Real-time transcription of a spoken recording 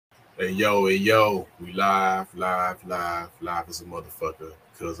Hey yo, we live as a motherfucker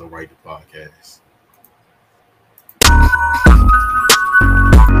because I'm right the podcast.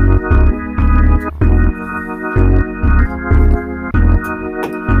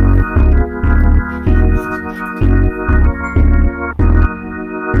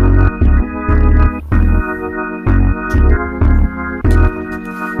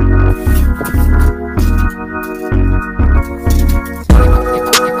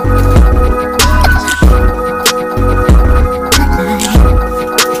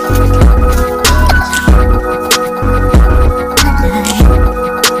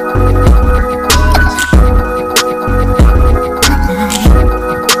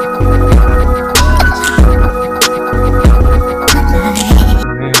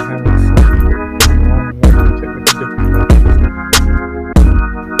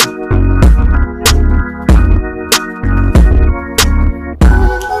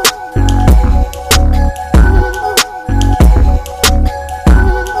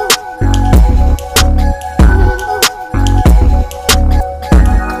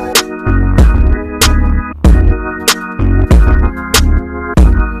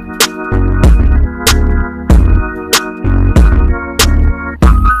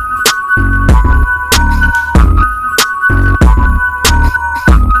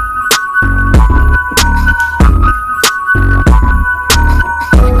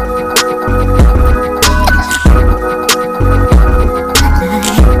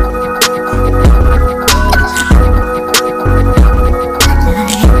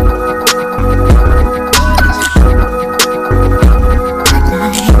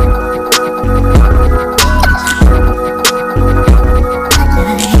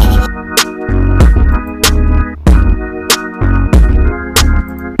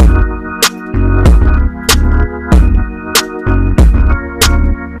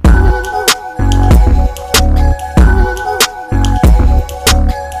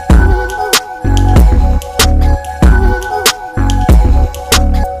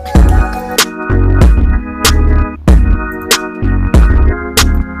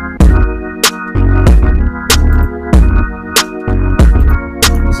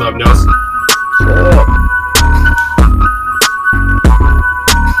 What's up, Nelson?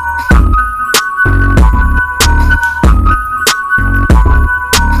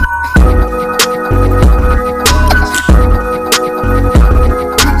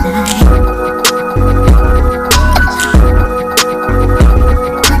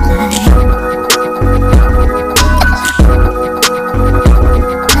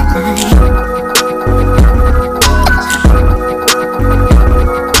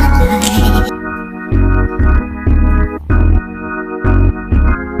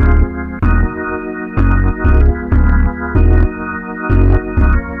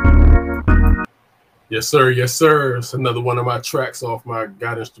 Yes, sir. Yes, sir. It's another one of my tracks off my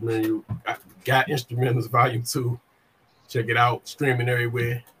Got Instrumentals Volume 2. Check it out. Streaming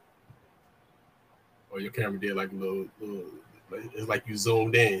everywhere. Oh, your camera did like a little it's like you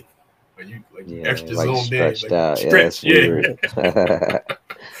zoomed in. Or you extra like zoomed stretched in. out. Stretched, Yeah.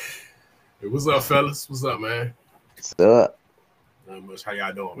 Hey, what's up, fellas? What's up, man? What's up? Not much. How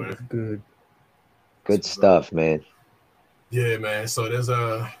y'all doing, man? Good. Good stuff, man. Yeah, man. So there's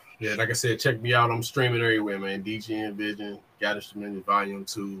like I said, check me out. I'm streaming everywhere, man. DGN Vision, Got Instrumentals Volume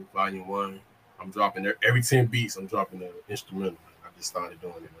 2, Volume 1. I'm dropping every 10 beats. I'm dropping an instrumental. I just started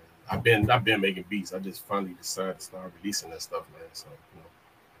doing it, man. I've been making beats. I just finally decided to start releasing that stuff, man. So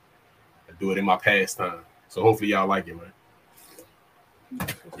I do it in my pastime. So hopefully y'all like it, man.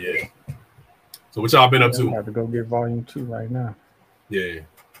 Yeah. So what y'all been up to? I have to go get Volume 2 right now. Yeah,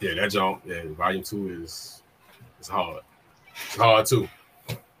 that jump. Yeah, Volume 2 is hard. It's hard too.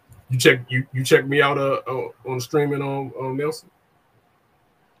 You check me out on streaming on Nelson.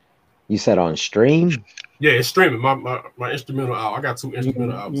 You said on stream? Yeah, it's streaming. My instrumental out. I got 2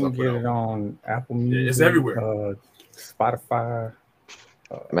 instrumental albums. You can get it on Apple Music. Yeah, it's everywhere. Spotify.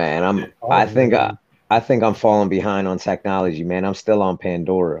 Man, I think I'm falling behind on technology, man. I'm still on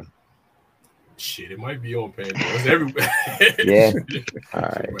Pandora. Shit, it might be on Pandora. It's everywhere. Yeah. All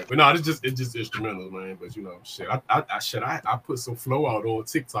right. But no, it's just instrumentals, man. But shit, I put some flow out on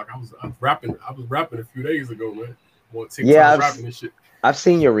TikTok. I was rapping a few days ago, man. On TikTok, rapping and shit. I've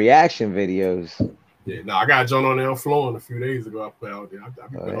seen your reaction videos. Yeah, no, I got John on there flowing a few days ago. I put out there. I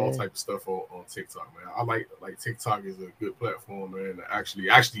put all type of stuff on TikTok, man. I like TikTok is a good platform, man. To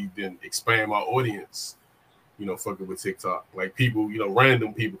actually then expand my audience. Fucking with TikTok, like people,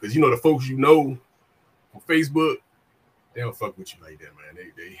 random people, because the folks on Facebook, They don't fuck with you like that, man.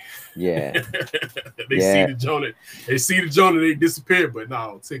 They Yeah. they see the Jonah, they disappear, but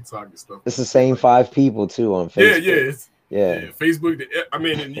now on TikTok and stuff. It's the same 5 people too on Facebook. Yeah. Facebook. I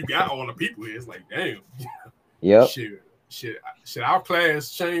mean, and you got all the people here. It's like, damn. Yep. Shit. Our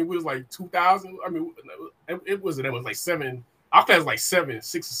class changed was like 2,000. I mean, it was like 7. Our class was like 600 or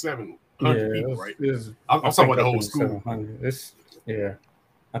 700 people, right? I'm talking about the whole school.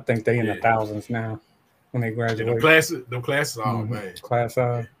 I think they in the thousands now when they graduate. Them classes, oh man. Class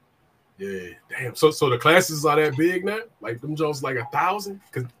size. Yeah, damn. So the classes are that big now? Like them Jones like 1,000?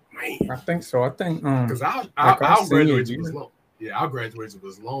 Cause man, I think so. I think because our graduation was long. Yeah, our graduation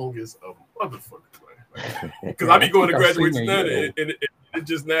was long as a motherfucker class. Because I be going to graduation now, and it's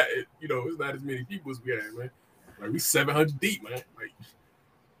just not, it's not as many people as we had, man. Like we 700 deep, man. Like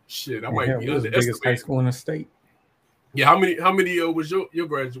shit, I might be the biggest high school in the state. Yeah, how many was your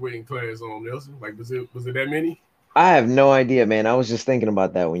graduating class on, Nelson? Like was it that many? I have no idea, man. I was just thinking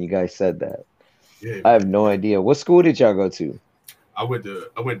about that when you guys said that. Yeah, I have no idea. What school did y'all go to? I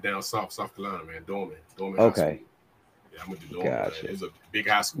went down South Carolina, man. Dorman. Okay. Yeah, I went to Dorman. Gotcha. It's a big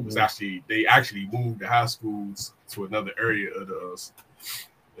high school. They actually moved the high schools to another area of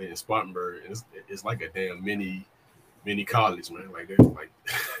in Spartanburg, and it's like a damn mini college, man. Like that,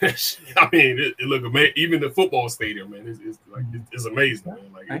 I mean, it look amazing. Even the football stadium, man, it's amazing,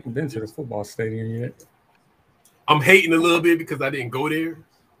 man. Like I ain't been to the football stadium yet. I'm hating a little bit because I didn't go there.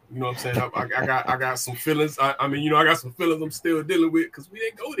 You know what I'm saying? I got some feelings. I mean, I got some feelings I'm still dealing with because we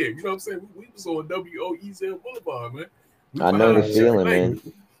didn't go there. You know what I'm saying? We was on WOEZ Boulevard, man. I know the feeling, man.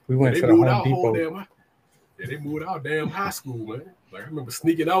 We went to the Home Depot. They moved our damn high school, man. Like I remember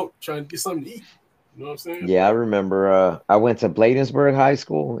sneaking out trying to get something to eat. You know what I'm saying? Yeah, I remember. I went to Bladensburg High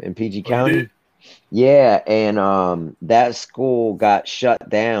School in PG County. Yeah, and that school got shut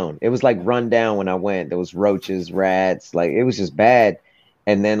down. It was like run down when I went. There was roaches, rats, like it was just bad.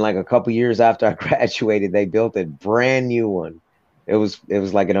 And then like a couple years after I graduated, they built a brand new one. It was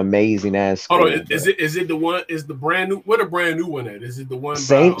like an amazing ass school. Hold on, is it the one? Is the brand new? What a brand new one at? Is it the one?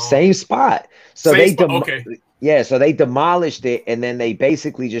 Same spot. So okay. Yeah, so they demolished it and then they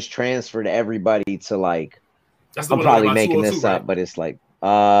basically just transferred everybody to like. I'm probably making this up, but it's like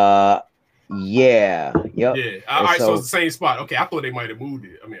yeah. Yep. Yeah. All right, so it's the same spot. Okay, I thought they might have moved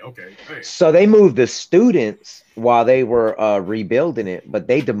it. I mean, okay. Thanks. So they moved the students while they were rebuilding it, but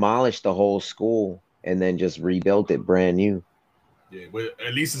they demolished the whole school and then just rebuilt it brand new. Yeah, but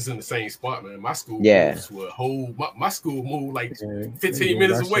at least it's in the same spot, man. My school moved to a whole. My school moved like 15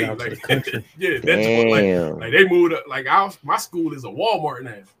 minutes away. Like, yeah, that's like they moved up. Like my school is a Walmart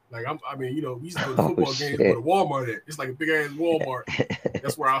now. Like we used to go to football games, go to Walmart at. It's like a big ass Walmart.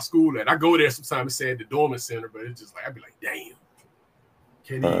 That's where our school at. I go there sometimes. Say at the Dorman Center, but it's just like I'd be like, damn,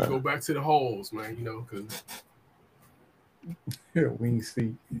 can't even go back to the halls, man. Because. Wing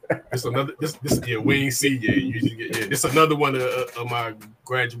C. It's another Wing C. Yeah, you usually get This another one of my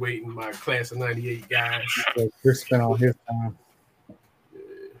graduating, my class of '98 guys. Chris spent all his time.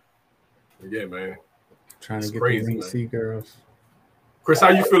 Yeah, man. Trying to get the Wing C girls. Chris, how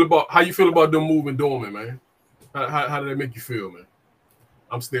you feel about them moving Dorman, man? How did that make you feel, man?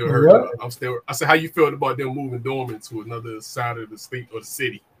 I'm still hurt. I said, how you feel about them moving Dorman to another side of the state or the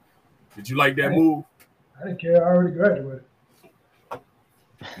city? Did you like that move? I didn't care. I already graduated.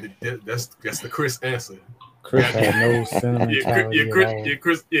 That's the Chris answer. Chris had no sentimentality.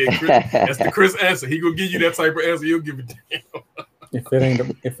 Chris. That's the Chris answer. He gonna give you that type of answer. You'll give it damn.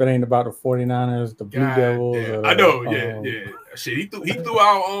 If it ain't about the 49ers, the Blue Devils. I know. Yeah. Shit, he threw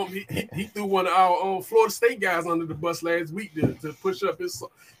our he threw one of our Florida State guys under the bus last week to push up his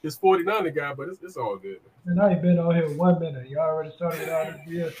 49er guy, but it's all good. And I ain't been on here 1 minute. You already started out of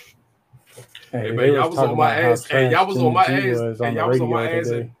the Hey man, y'all was on my ass. Hey, y'all was on my ass. Hey, y'all was on my ass.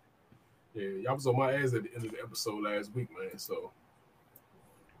 Y'all was on my ass at the end of the episode last week, man. So,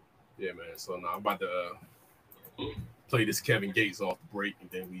 yeah, man. So now I'm about to play this Kevin Gates off the break, and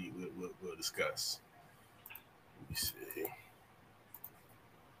then we'll discuss. Let me see.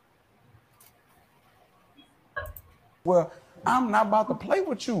 Well, I'm not about to play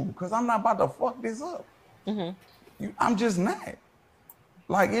with you because I'm not about to fuck this up. Mm-hmm. I'm just not.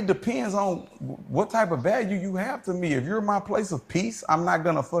 Like, it depends on what type of value you have to me. If you're my place of peace, I'm not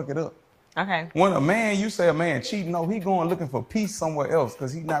going to fuck it up. Okay. When you say a man cheating, no, he going looking for peace somewhere else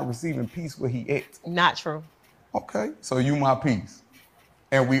because he's not receiving peace where he at. Not true. Okay, so you my peace.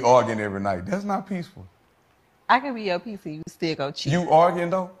 And we arguing every night. That's not peaceful. I can be your peace and you still go cheat. You arguing,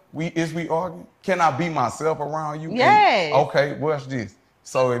 though? We arguing? Can I be myself around you? Yes. Okay, watch this.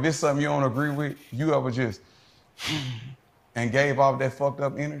 So if it's something you don't agree with, you ever just... and gave off that fucked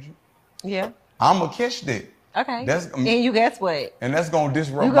up energy? Yeah. I'm going to catch that. Okay. That's and you guess what? And that's gonna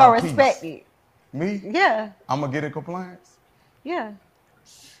disrupt. You gonna my respect peace. it. Me? Yeah. I'm gonna get in compliance. Yeah.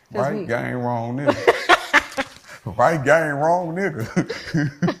 Right gang wrong nigga. Right gang wrong nigga.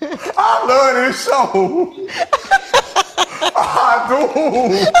 I love this show. I do.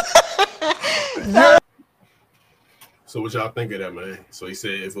 Yeah. So what y'all think of that, man? So he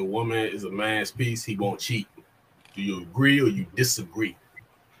said if a woman is a man's piece, he won't cheat. Do you agree or you disagree?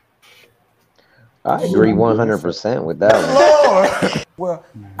 I agree 100% with that one. Lord. Well,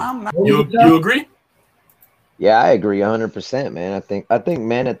 I'm not. You agree? Yeah, I agree 100%, man. I think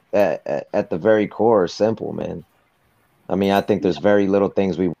men at the very core are simple, man. I mean, I think there's very little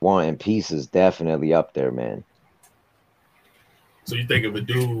things we want, and peace is definitely up there, man. So you think if a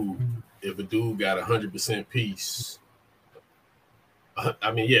dude got 100% peace,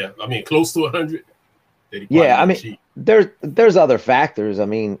 I mean, close to 100. Yeah, I mean, cheat. There's other factors. I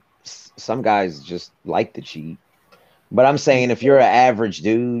mean, some guys just like to cheat. But I'm saying if you're an average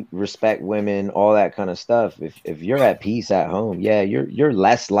dude, respect women, all that kind of stuff. If you're at peace at home, yeah, you're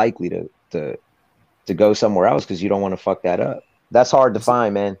less likely to go somewhere else because you don't want to fuck that up. That's hard to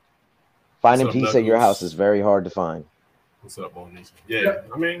find, man. Finding peace at your house is very hard to find. What's up, Bonisha? Yeah,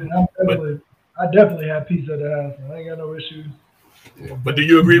 I mean, I definitely have peace at the house. I ain't got no issues. Yeah. But do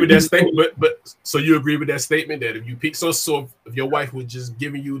you agree with that statement? But so you agree with that statement that if you peace, so if your wife was just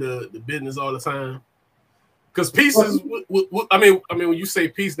giving you the business all the time, because peace is, I mean, when you say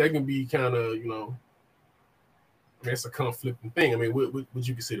peace, that can be kind of, I mean, it's a conflicting thing. I mean, what would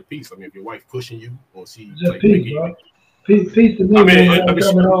you consider peace? I mean, if your wife pushing you, or she just like, peace, bro. Peace to me. I mean,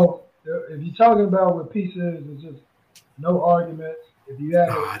 if you're talking about what peace is, it's just no arguments. If you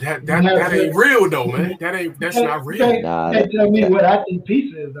have that ain't real though, man. That's not real. You can't tell me what I think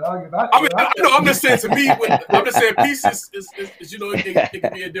peace is, dog. I'm just saying to me. I'm just saying peace is it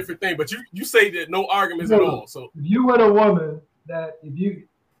can be a different thing. But you say that no arguments at all. So if you with a woman that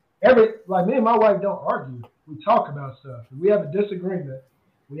like me and my wife don't argue. We talk about stuff. If we have a disagreement,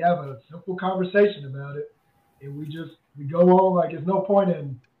 we have a simple conversation about it, and we go on like there's no point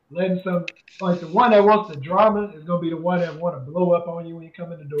in letting like the one that wants the drama is gonna be the one that want to blow up on you when you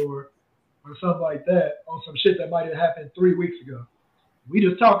come in the door, or something like that, on some shit that might have happened 3 weeks ago. We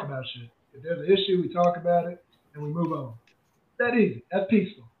just talk about shit. If there's an issue, we talk about it and we move on. That easy. That's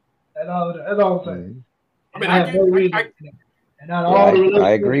peaceful. That's all I'm saying. I mean,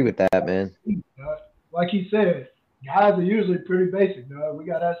 I agree with that, man. Like he said, guys are usually pretty basic, dog. We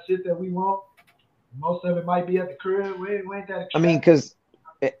got that shit that we want. Most of it might be at the crib. We ain't that. I mean, because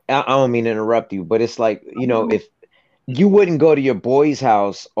I don't mean to interrupt you, but it's like, if you wouldn't go to your boy's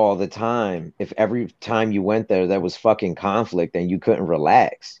house all the time, if every time you went there was fucking conflict and you couldn't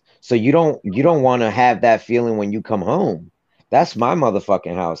relax. So you don't want to have that feeling when you come home. That's my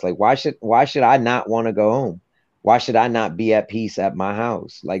motherfucking house. Like, why should I not want to go home? Why should I not be at peace at my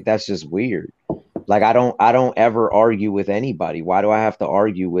house? Like, that's just weird. Like, I don't ever argue with anybody. Why do I have to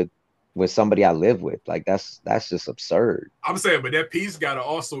argue with somebody I live with? Like, that's just absurd. I'm saying, but that peace gotta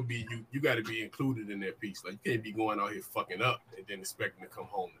also be you gotta be included in that peace. Like, you can't be going out here fucking up and then expecting to come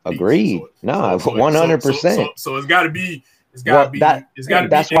home. Agreed. No, 100%. So it's gotta be. It's gotta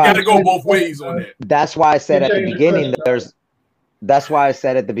go both ways on that. That's why I said at the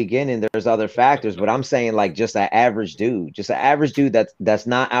beginning there's other factors, but I'm saying like just an average dude that's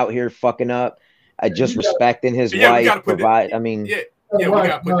not out here fucking up, just respecting his wife. We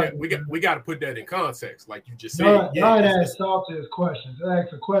gotta put that in context, like you just said. None asked Salt to his questions. It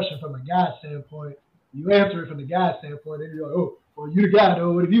asks a question from a guy's standpoint. You answer it from the guy's standpoint, and you're like, oh, well, you the guy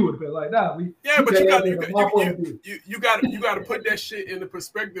though. What if you would have been like, nah? But you gotta put that shit in the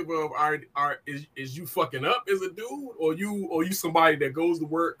perspective of is you fucking up as a dude, or you somebody that goes to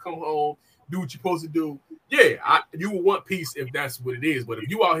work, come home, do what you're supposed to do. Yeah, you would want peace if that's what it is. But if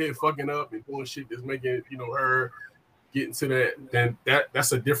you out here fucking up and doing shit that's making her getting to that, then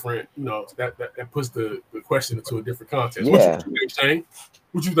that's a different, that puts the question into a different context. Yeah. What you think, Shane?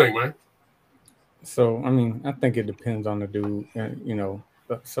 What you think, man? So, I mean, I think it depends on the dude.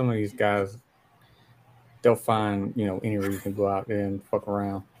 Some of these guys, they'll find, any reason to go out there and fuck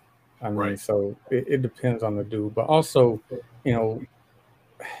around. I mean, right. So it depends on the dude. But also, I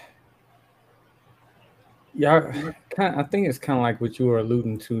think it's kind of like what you were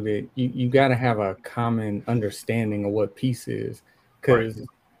alluding to, that you got to have a common understanding of what peace is, because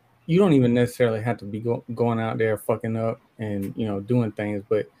you don't even necessarily have to be going out there fucking up and doing things.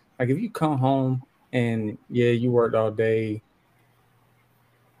 But like if you come home and you worked all day,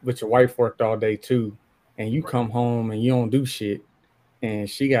 but your wife worked all day too, and you come home and you don't do shit, and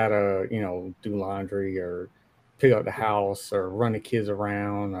she gotta do laundry or pick up the house or run the kids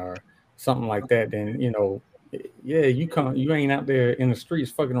around or something like that, then yeah, you ain't out there in the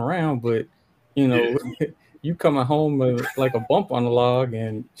streets fucking around, but you know, you coming home with like a bump on the log,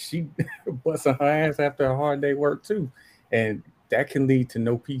 and she busting her ass after a hard day work too, and that can lead to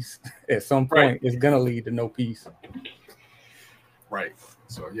no peace. At some point, it's gonna lead to no peace. Right.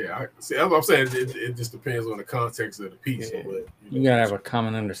 So yeah, I see. That's what I'm saying. It just depends on the context of the piece. Yeah. But, you gotta have a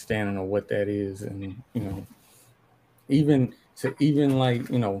common understanding of what that is, and you know, even like,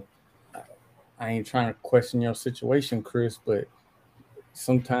 you know, I ain't trying to question your situation, Chris, but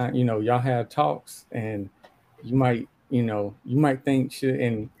sometimes, you know, y'all have talks, and you might think shit,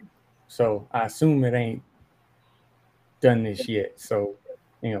 and so I assume it ain't done this yet. So,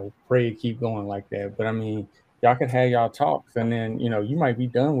 you know, pray it keep going like that. But I mean, y'all can have y'all talks, and then, you know, you might be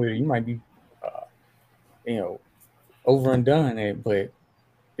done with it. You might be, you know, over and done it, but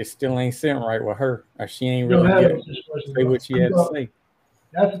it still ain't sitting right with her. Or she ain't really say what she had to say.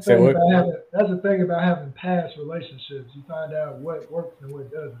 That's the thing about having past relationships. You find out what works and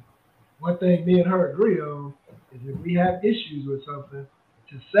what doesn't. One thing me and her agree on is if we have issues with something,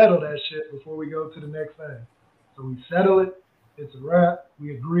 to settle that shit before we go to the next thing. So we settle it. It's a wrap.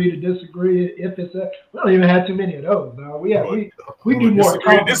 We agree to disagree. If it's we don't even have too many of those. Now we do more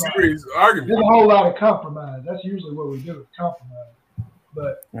disagree argument. There's a whole lot of compromise. That's usually what we do, is compromise.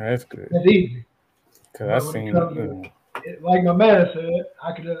 But that's good. It's easy. Cause I seen like my man said,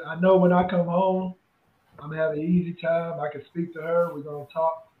 I know when I come home, I'm gonna have an easy time. I can speak to her. We're gonna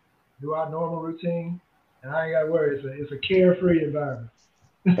talk, do our normal routine, and I ain't gotta worry. It's a carefree environment.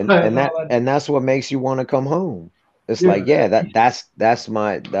 And that's what makes you want to come home. It's like, that's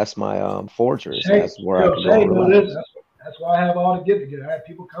my fortress. That's where I can go relax. That's why I have all the get together. I have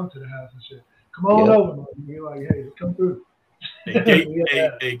people come to the house and shit. Come on over, man. You're like, hey, come through.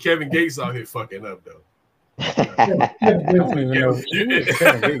 Hey, Kevin Gates out here fucking up though. I don't even know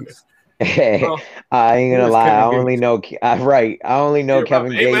Kevin Gates. I ain't gonna lie. I only know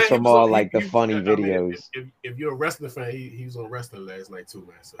Kevin Gates from all like the funny videos. If you're a wrestling fan, he was on wrestling last night too,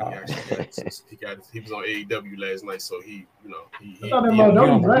 man. So he actually he was on AEW last night. So he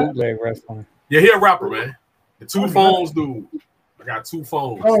bootleg wrestling. Yeah, he a rapper, man. The two phones, dude. I got two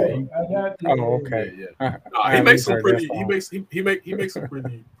phones. Okay. Yeah. He makes some pretty. He makes some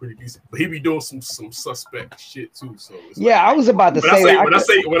pretty decent. But he be doing some suspect shit too. So I was about to say that.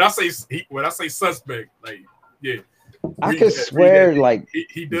 When I say suspect, like I could swear like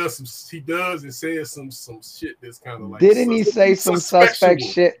he does and says some shit that's kind of like. Didn't he say some suspect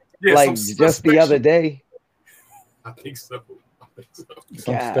shit like just the other day? I think so.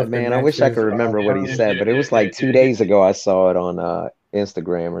 God, man, I wish I could remember what he said, but it was like 2 days ago. I saw it on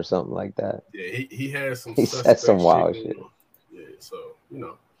Instagram or something like that. Yeah, he has some. He said some wild shit. Yeah, so you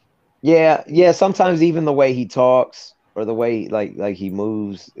know. Yeah. Sometimes even the way he talks or the way like he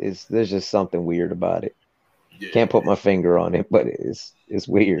moves there's just something weird about it. Yeah. Can't put my finger on it, but it's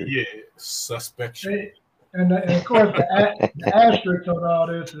weird. Yeah, suspect. And of course, the asterisk on all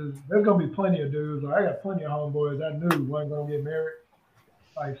this is there's gonna be plenty of dudes. Like, I got plenty of homeboys I knew weren't gonna get married.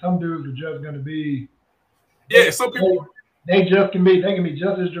 Like some dudes are just gonna be. Yeah, some people. They can be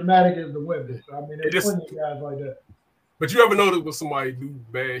just as dramatic as the women. So I mean, there's plenty of guys like that. But you ever notice when somebody do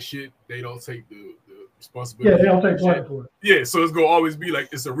bad shit, they don't take the responsibility. Yeah, they don't take blame for it. Yeah, so it's gonna always be like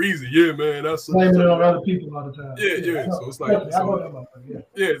it's a reason. Yeah, man, that's blaming it on other people all the time. Yeah. So it's like, that's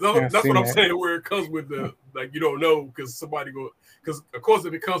what I'm saying. Where it comes with the like, you don't know because somebody because of course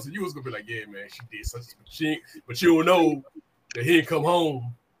if it comes to you, it's gonna be like, yeah, man, she did such, but you don't know that he didn't come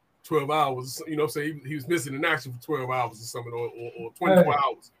home 12 hours. You know what I'm saying? He was missing in action for 12 hours or something, or 24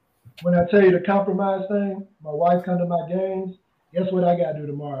 hours. When I tell you the compromise thing, my wife come to my games. Guess what I gotta do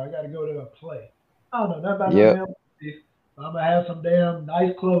tomorrow? I gotta go to a play. I don't know nothing about no damn play. I'm gonna have some damn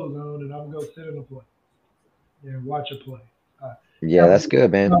nice clothes on and I'm gonna go sit in the play and watch a play. Yeah, that's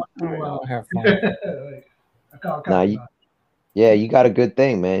good, man. Have fun. You got a good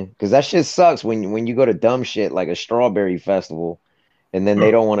thing, man. Because that shit sucks when you go to dumb shit like a strawberry festival, and then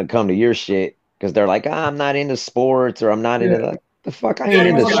they don't want to come to your shit because they're like, I'm not into sports or I'm not into like the fuck. I ain't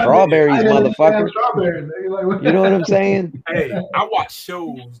into strawberries, motherfucker. You know what I'm saying? Hey, I watch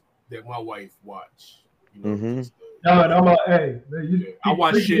shows that my wife watch. You know, I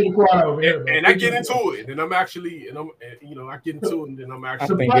watch shit, and I get into it, and I'm actually, I get into it, and then I'm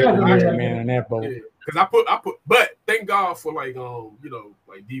actually. I think every man in that boat. Because I put, but thank God for like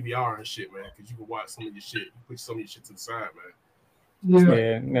like DVR and shit, man, because you can watch some of your shit, you put some of your shit to the side, man.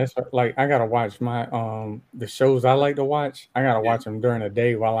 Yeah, that's like I gotta watch my the shows I like to watch. I gotta watch them during the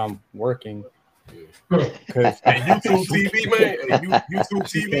day while I'm working. Because YouTube TV, man, YouTube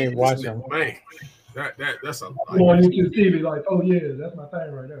TV, can't watch them, man. That's a You on YouTube TV, like, oh yeah, that's my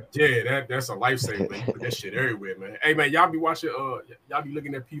thing right there. Yeah, that's a lifesaver, man. Put that shit everywhere, man. Hey man, y'all be watching y'all be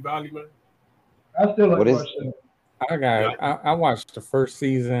looking at P-Valley, man. I still like watching. I watched the first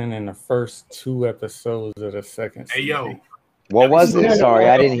season and the first 2 episodes of the second season. Hey yo. What was it? Sorry,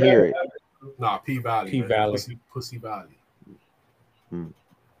 I didn't hear it. Nah, P-Valley. P-Valley. Pussy Valley.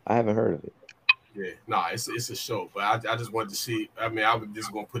 I haven't heard of it. Yeah, nah, it's a show, but I just wanted to see. I mean, I was just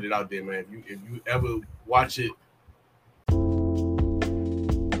gonna put it out there, man. If you ever watch it,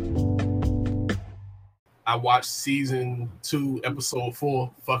 I watched season 2, episode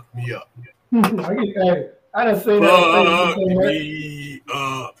 4. Fuck me up. I didn't say that. Fuck me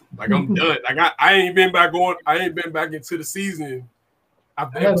up. Like I'm done. Like I ain't been back into the season.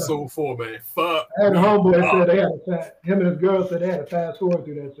 After episode 4, man. Fuck. I had a homeboy said they had him and his girl said they had to fast forward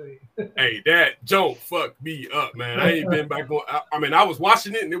through that scene. Hey, that joke fucked me up, man. I ain't been back on. I mean, I was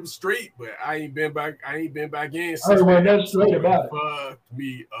watching it and it was straight, but I ain't been back in. I wasn't that straight about it. Fucked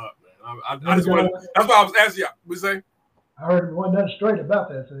me up, man. I just want. That's why I was asking you. What you say? I heard it wasn't that straight about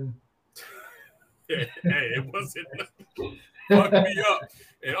that scene. Yeah, hey, it wasn't. Fucked me up.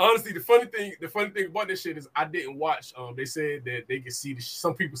 And honestly, the funny thing about this shit is I didn't watch. They said that they could see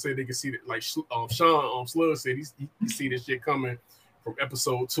some people said they could see that, like Sean Slug said he see this shit coming from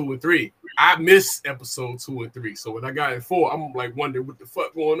episode 2 and 3. I missed episode 2 and 3, so when I got in 4, I'm like wondering what the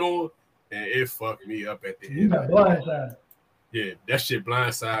fuck going on, and it fucked me up at the end. You got blindsided. Yeah, that shit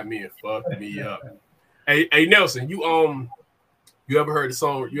blindsided me and fucked me up. Hey Nelson, you ever heard the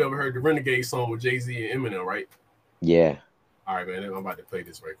song? You ever heard the Renegade song with Jay-Z and Eminem, right? Yeah. All right, man. I'm about to play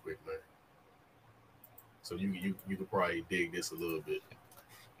this right quick, man. So you could probably dig this a little bit.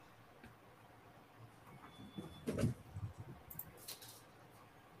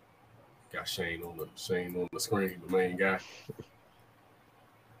 Got Shane on the screen, the main guy.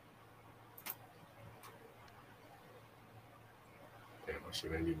 Damn, my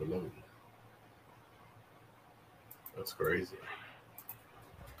shit ain't even loading. That's crazy.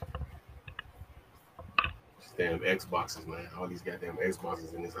 Damn Xboxes, man. All these goddamn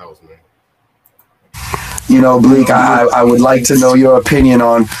Xboxes in this house, man. You know, Bleak, I would like to know your opinion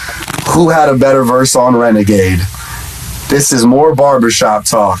on who had a better verse on Renegade. This is more barbershop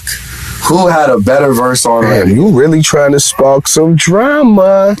talk. Who had a better verse on Renegade? You really trying to spark some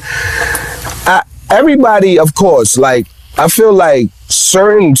drama. Everybody, of course, like, I feel like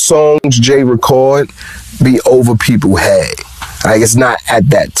certain songs Jay record be over people's head. Like, it's not at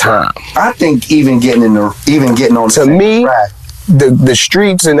that time. I think even getting on to me, the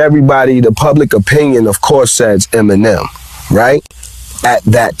streets and everybody, the public opinion, of course, says Eminem, right? At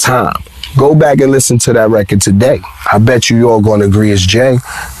that time. Go back and listen to that record today. I bet you all gonna agree it's Jay.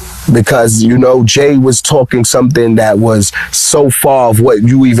 Because, you know, Jay was talking something that was so far of what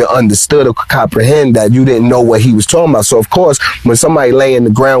you even understood or could comprehend that you didn't know what he was talking about. So, of course, when somebody laying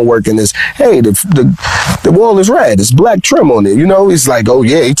the groundwork and is, hey, the wall is red, it's black trim on it, you know, he's like, oh,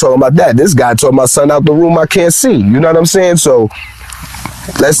 yeah, he talking about that. This guy talking about something out the room I can't see. You know what I'm saying? So,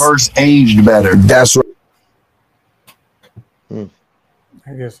 verse aged better. That's right.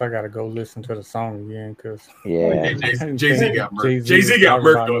 I guess I gotta go listen to the song again because Jay-Z got murked. Jay-Z got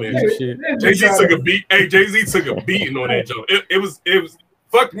murked on that shit. Jay-Z took a beat. Hey, Jay-Z took a beating on that joke. It was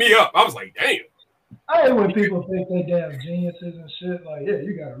fucked me up. I was like, damn. I hate when people think they damn geniuses and shit. Like, yeah,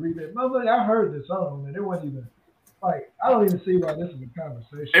 you gotta read it. Motherfucker, I heard the song and it wasn't even like. I don't even see why this is a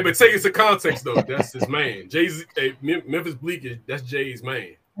conversation. Hey, but take it to context though. That's his man. Jay-Z. Hey, Memphis Bleak that's Jay's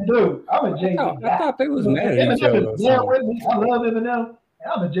man. Dude, I'm a Jay-Z guy. I thought they was mad at each other. Yeah, with me. I love Eminem.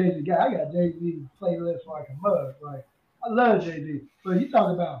 I'm a Jay-Z guy. I got Jay-Z playlist like a mug. Like, I love Jay-Z. But you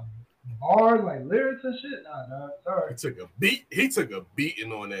talking about bars, like lyrics and shit? Nah, dog. Sorry. He took a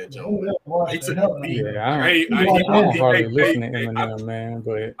beating on that joke. He took a beat. Yeah, I hardly listen to Eminem, man.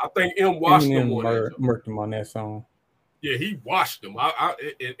 But I think M washed him on that. Murked him on that song. Yeah, he washed him.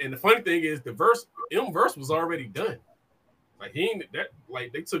 And the funny thing is, the verse was already done. Like he ain't that.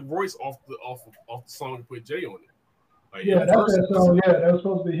 Like they took Royce off the song and put Jay on it. Like, yeah, that's that song. Yeah, that was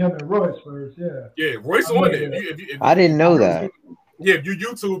supposed to be him and Royce first. Yeah. Yeah, Royce on it. If I didn't know that. Yeah, if you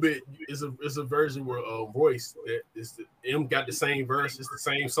YouTube it, it's a version where Royce M got the same verse, it's the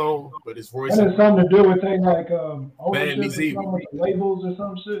same song, but it's Royce. That has something to do with things like Bad Meets Evil, labels or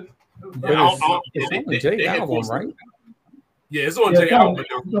some shit. It's on the Jay album, right? Yeah, it's on Jay album,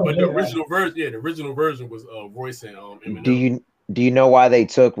 but the original version, the original version was Royce and Eminem. Do you know why they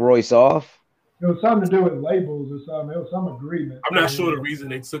took Royce off? It was something to do with labels or something. It was some agreement. I'm not sure the reason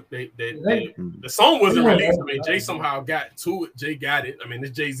they took the song wasn't released. I mean, Jay somehow got to it. Jay got it. I mean,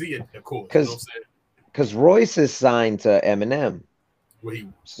 it's Jay-Z, of course. Because Royce is signed to Eminem. Where he,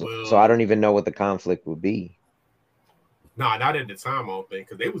 so I don't even know what the conflict would be. Nah, not at the time, I don't think,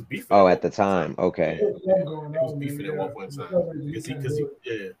 because they was beefing. Oh, at the time. Okay. Yeah, they was beefing at one point in time. Because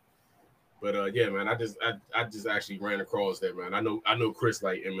yeah. But yeah, man, I just actually ran across that, man. I know Chris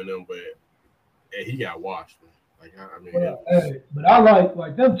like Eminem, but he got washed, man. Like I mean, well, hey, but I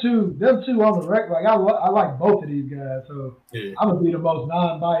like them two on the record. Like I like both of these guys, so yeah. I'm gonna be the most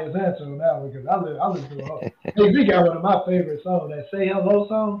non-biased answer on that one because I listen to it. Jay-Z got one of my favorite songs, that "Say Hello"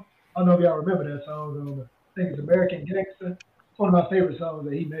 song. I don't know if y'all remember that song. I think it's American Gangster. It's one of my favorite songs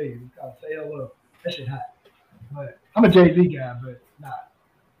that he made. It's called "Say Hello." That shit hot. But I'm a Jay-Z guy, but nah.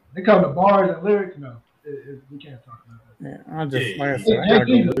 They come to bars and lyrics, no. We can't talk about that. Yeah, I just like I said, I gotta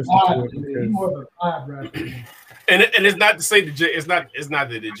go listen to it because more of a vibe rapper. And it's not to say it's not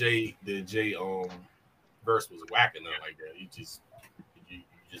that the J verse was whacking up like that. You just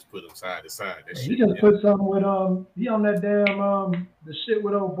put them side to side. That he shit, just put something with he on that damn the shit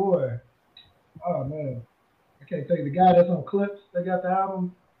with old boy. Oh man, I can't think. The guy that's on Clips, they got the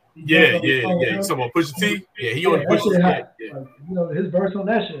album. Yeah. You talking about Pusha T? Yeah, he on Pusha T. Yeah. Like, you know, his verse on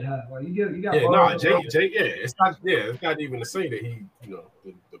that shit hot. Like you got. Yeah, no, Jay. Yeah, it's not even to say that he, you know,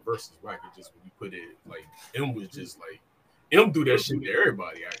 the verse is whack. It's just when you put it like M was just like M do that shit to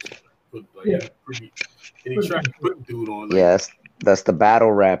everybody actually. Put like any track you put dude on. Like, yes, that's the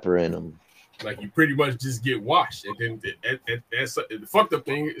battle rapper in him. Like you pretty much just get washed, and then that's the fucked up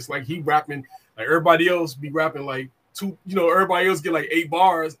thing. It's like he rapping like everybody else be rapping like. Everybody else get like 8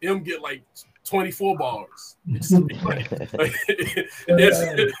 bars. M get like 24 bars.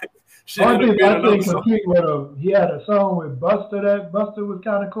 Shit. I think compete with him. He had a song with Busta. That Busta was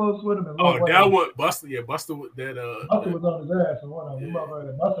kind of close with him. And that one, Busta. Yeah, Busta was that. Busta was on his ass. And one of them.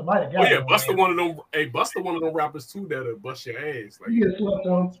 Busta might have got. Oh yeah, Busta one of them. Hey, Busta one of them rappers too that'll bust your ass. Like he get slept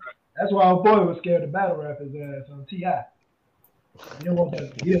on. That's why our boy was scared to battle rap his ass on T.I. He didn't want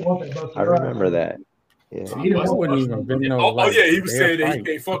that. Busta. I remember that. Yeah. He wouldn't even been no. Yeah, he was saying that he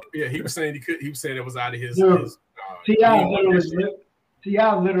can't fuck. Yeah, he was saying he was saying it was out of his.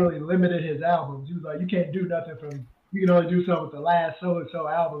 T.I. literally limited his albums. He was like, you can't do nothing from. You can only do something with the last so and so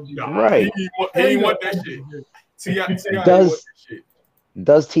albums. Right. He ain't want that shit. T.I.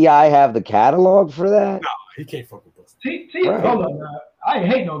 Does T.I. have the catalog for that? No, he can't fuck with us. Hold on, now. I ain't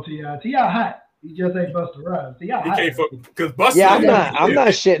hating on T.I. T.I. hot. He just ain't Busta Rhymes. He can't fuck because Busta. Yeah, I'm not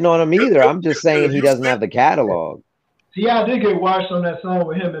shitting on him either. I'm just saying he doesn't have the catalog. T.I. did get washed on that song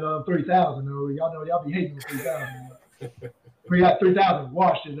with him in 3000. Though y'all know y'all be hating on 3000. 3000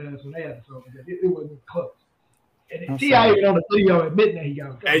 washed his ass when they had the song. It wasn't close. And T.I. even on the video admitting that he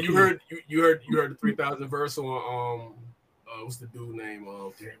got. And you heard the 3000 verse on what's the dude name?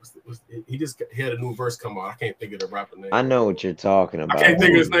 He had a new verse come out. I can't think of the rapper name. I know what you're talking about. I can't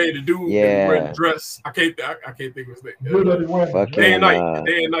think of his name. The dude wearing the dress. I can't think of his name. Day and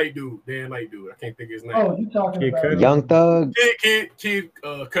night dude. I can't think of his name. Oh, you talking about Young Thug? Kid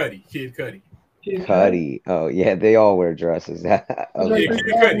Cudi. Kid Cudi. Cudi. Oh yeah, they all wear dresses. Kid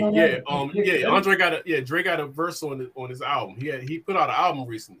Cudi. Yeah. Andre Dre got a verse on his album. He put out an album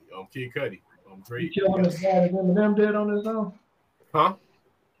recently. Kid Cudi. He killing his guy that Eminem did on his own. Huh?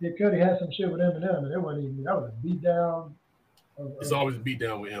 Kid Cudi had some shit with Eminem, and that was a beat down. It's always a beat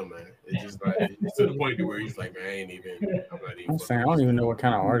down with him, man. It's just like it's to the point to where he's like, man, I'm saying I don't even know what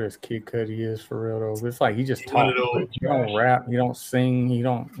kind of artist Kid Cudi is for real though. It's like he just talks. He don't rap. He don't sing. He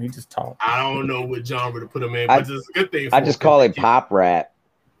just talk. I don't know what genre to put him in, but it's a good thing. I just call it pop rap.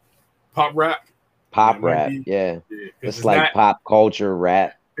 Pop rap. Pop rap. Yeah. It's like pop culture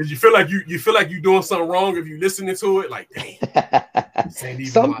rap. Because you feel like you're doing something wrong if you're listening to it. Like, damn.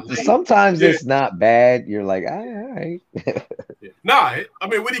 Sometimes it's not bad. You're like, all right. Nah, I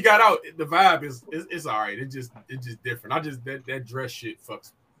mean, when he got out, the vibe is all right. It's just different. That dress shit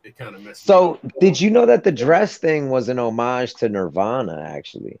fucks. It kind of messes. So, did you know that the dress thing was an homage to Nirvana?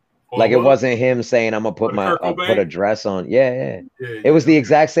 Actually, like it wasn't him saying, "I'm gonna put put a dress on." Yeah. It was the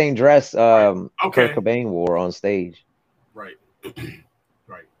exact same dress Kurt Cobain wore on stage. Right.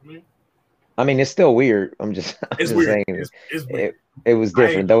 I mean, it's still weird. I'm just saying it's weird. It was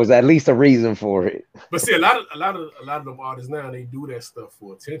different. There was at least a reason for it. But see, a lot of them artists now, they do that stuff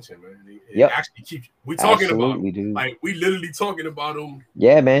for attention, man. It actually keeps. We talking about, dude. Like we literally talking about them.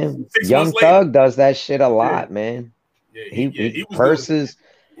 Yeah, man. Young Thug does that shit a lot, man. Yeah, he versus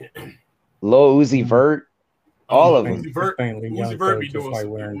Lil Uzi Vert. All of them. Uzi Vert be doing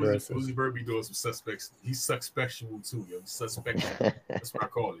Uzi Vert be doing some suspects. He's suspectual too, yo. Suspect. That's what I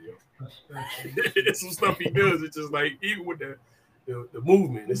call it, yo. It's some stuff he does. It's just like even with the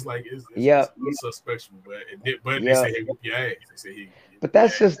movement, it's like it's suspectual. But they say, hey, whoop your ass. They say But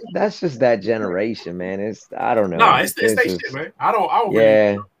that's just that generation, man. It's I don't know. No, it's they just, shit, man. I don't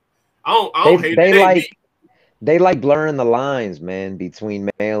yeah. really, I don't hate They it. they like blurring the lines, man, between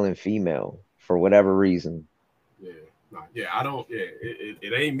male and female for whatever reason. Yeah, nah, yeah, I don't. Yeah,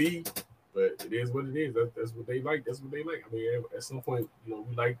 it ain't me, but it is what it is. That's what they like. That's what they like. I mean, at some point, you know,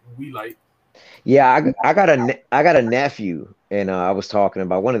 we like. Yeah, I got a nephew, and I was talking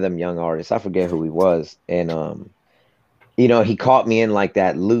about one of them young artists. I forget who he was, and you know, he caught me in like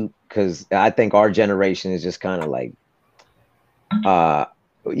that loop because I think our generation is just kind of like,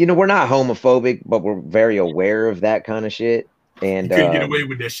 you know, we're not homophobic, but we're very aware of that kind of shit. And you couldn't get away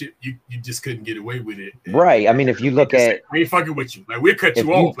with that shit. You just couldn't get away with it. Right. I mean, if you look at, we ain't fucking with you. Like we'll cut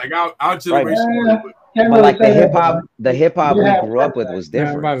you off. Like our generation. Right. But like the hip hop we grew up with was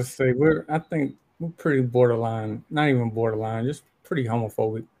different. I'm about to say I think we're pretty borderline, not even borderline, just pretty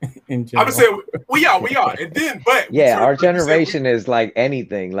homophobic in general. I'm saying we are, and then yeah, our generation is like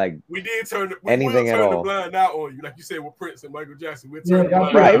anything, like we did turn anything at all. The blind out on you, like you said with Prince and Michael Jackson. We'll turn the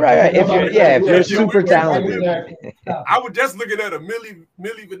blind right. If you're super talented, I was just looking at a Milli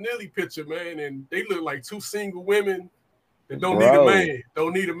Vanilli picture, man, and they look like two single women that don't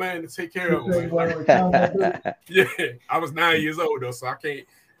need a man to take care of them. Yeah, I was 9 years old though, so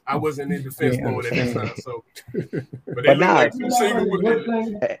I wasn't in defense mode at that time. So, but they look like two single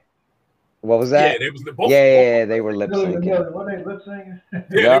women. What was that? Yeah, they was both. Yeah, they were lip syncing. Were they lip singing? Yeah,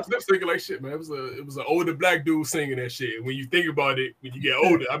 they was lip syncing like shit, man. It was an older black dude singing that shit. And when you think about it, when you get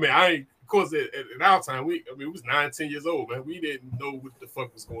older, I mean, of course, at our time, we was 9, 10 years old, man. We didn't know what the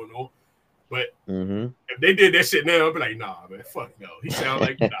fuck was going on. But if they did that shit now, I'd be like, nah, man, fuck no. He sound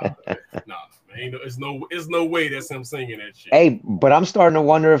like nah, man. There's no way that's him singing that shit. Hey, but I'm starting to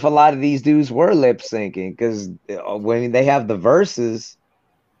wonder if a lot of these dudes were lip syncing because when they have the verses,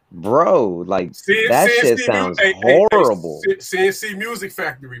 bro, like that shit sounds horrible. CNC Music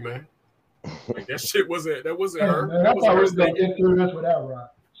Factory, man. Like that shit wasn't her. Man, that was I her was gonna singing. get through this without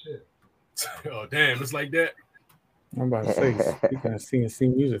rock. Shit. Oh damn, it's like that. I'm about to say, you can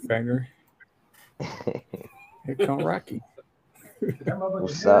CNC Music Factory. Here come Rocky.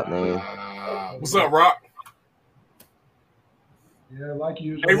 What's up, man? What's up, Rock? Yeah, like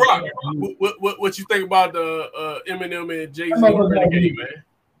you. Hey, Rock, what you think about the Eminem and Jay-Z Renegade, man?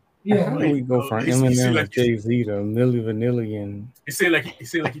 Yeah, how do we go from Eminem and Jay-Z to Milli Vanilli and? It seemed like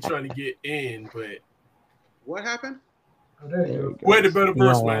he's trying to get in, but what happened? Oh, there you go. Who had the better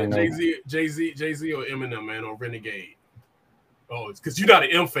verse, man? Jay-Z or Eminem, man, on Renegade? Oh, it's because you're not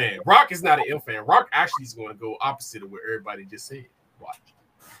an M fan. Rock is not an M fan. Rock actually is going to go opposite of what everybody just said. Watch.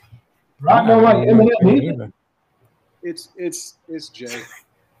 Rock don't like Eminem either. It's Jay.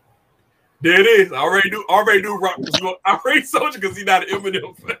 There it is. I already do Rock. I already told you because he's not an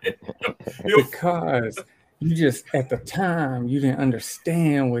Eminem fan. Because you just at the time you didn't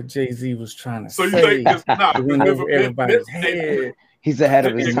understand what Jay-Z was trying to say. So you think it went over everybody's head. He's ahead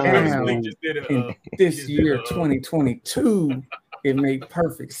of his time. In this year, 2022, it made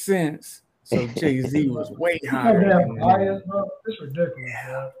perfect sense. So Jay-Z was way higher. It's ridiculous,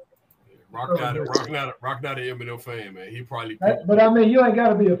 bro. Rock not an Eminem fan, man. He probably. But I mean, you ain't got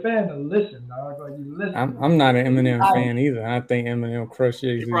to be a fan to listen, dog. Like you listen. I'm not an Eminem fan either. I think Eminem crushed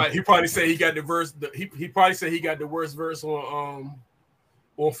Jay-Z. He probably said he got the verse. He probably said he got the worst verse on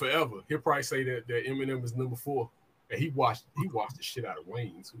Forever. He'll probably say that Eminem is number 4. And he watched the shit out of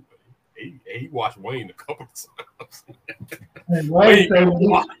Wayne too. He watched Wayne a couple of times. And Wayne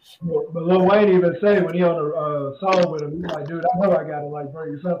but Lil Wayne even say when he on a song with him, he's like, dude, I know I gotta like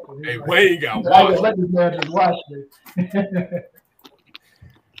bring something. Hey, like, Wayne got watched. Let this man just watch me.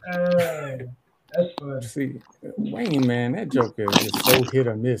 That's funny. See, Wayne, man, that joker is so hit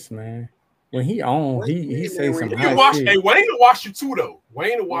or miss, man. When he on, he say some hot shit. Hey, Wayne will watch you too, though.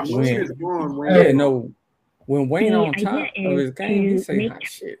 Wayne will watch you too. Yeah, no. When Wayne on top of his game, he say hot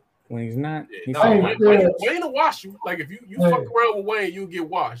shit. When he's not, Wayne will wash you. Like if you fuck around with Wayne, you'll get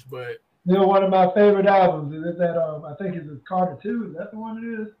washed. But you know, one of my favorite albums is that I think it's Carter 2. Is that the one it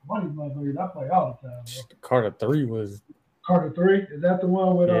is? One of these motherfuckers I play all the time. Bro. Carter 3 was. Carter 3? Is that the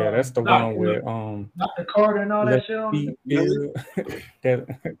one with? Yeah, that's the one with Dr. Carter and all that shit on it.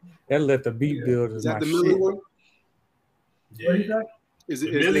 that let the beat build is that my the Millie shit. one? Yeah. Is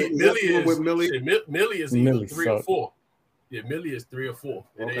it Millie is either Millie 3 or 4. Yeah, Millie is 3 or 4.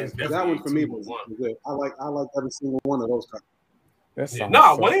 Okay. That one for me was good. I like every single one of those types.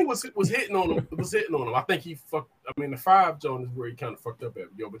 Wayne was hitting on him. I think he fucked. I mean, the 5 Jones is where he kind of fucked up at.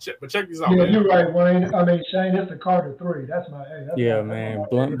 Yo, but check this out. Yeah, man. you're right, Wayne. I mean, Shane, it's the Carter 3. That's my. Hey, that's Yeah, man.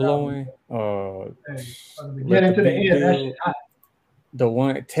 Blunt blowing. Get into the end. That shit hot. The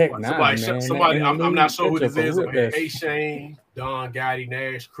one Tech Nine, man. Somebody I'm not sure who this is. Hey, Shane, Don, Gotti,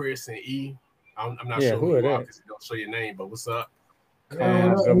 Nash, Chris, and E. I'm not sure who you are because it don't show your name. But what's up?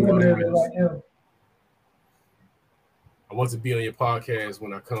 Yeah, I want to be on your podcast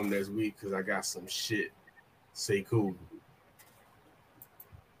when I come next week because I got some shit. Say cool.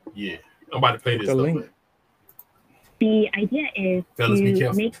 Yeah, I'm about to play this. The idea is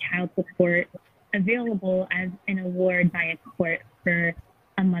to make child support available as an award by a court for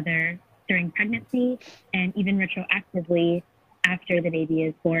a mother during pregnancy and even retroactively after the baby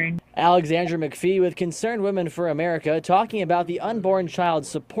is born. Alexandra McPhee with Concerned Women for America talking about the Unborn Child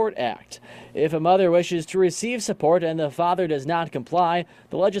Support Act. If a mother wishes to receive support and the father does not comply,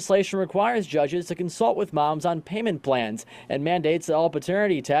 the legislation requires judges to consult with moms on payment plans and mandates that all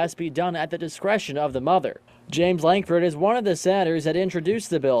paternity tests be done at the discretion of the mother. James Lankford is one of the senators that introduced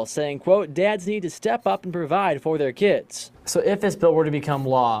the bill, saying, quote, dads need to step up and provide for their kids. So if this bill were to become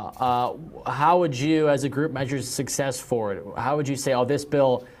law, how would you as a group measure success for it? How would you say, oh, this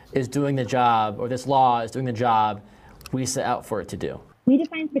bill is doing the job, or this law is doing the job we set out for it to do? We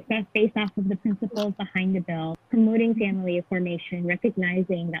define success based off of the principles behind the bill, promoting family formation,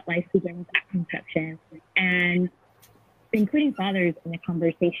 recognizing that life begins at conception, and including fathers in the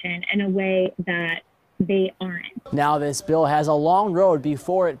conversation in a way that they aren't. Now this bill has a long road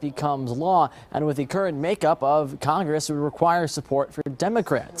before it becomes law, and with the current makeup of Congress, it would require support for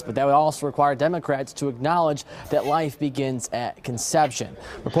Democrats, but that would also require Democrats to acknowledge that life begins at conception.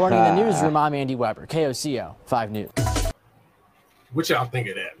 Reporting in the newsroom, I'm Andy Weber, KOCO 5 News. What y'all think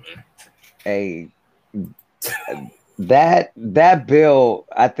of that, man? Hey, that bill,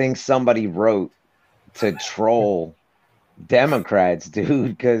 I think somebody wrote to troll Democrats,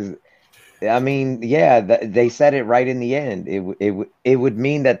 dude, because I mean, yeah, they said it right in the end. It would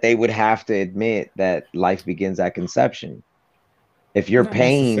mean that they would have to admit that life begins at conception. If you're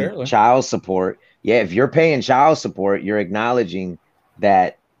paying child support, if you're paying child support, you're acknowledging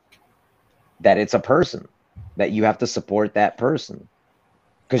that it's a person, that you have to support that person,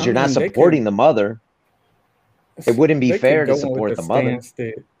 because you're not supporting the mother. It wouldn't be fair to support the mother.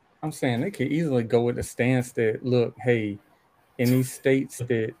 I'm saying they could easily go with the stance that, look, hey, in these states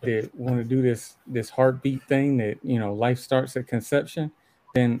that want to do this heartbeat thing, that, you know, life starts at conception,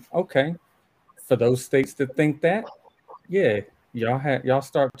 then okay, for those states that think that, yeah, y'all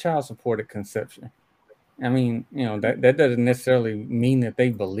start child support at conception. I mean, you know, that doesn't necessarily mean that they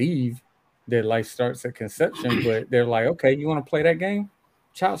believe that life starts at conception, but they're like, okay, you want to play that game?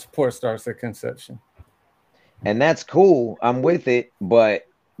 Child support starts at conception. And that's cool. I'm with it, but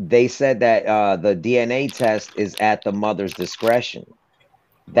they said that the DNA test is at the mother's discretion.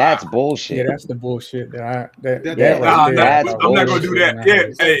 That's bullshit. Yeah, that's the bullshit. I'm not gonna do that. Yeah,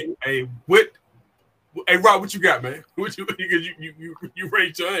 hey, what? Hey, Rob, what you got, man? What you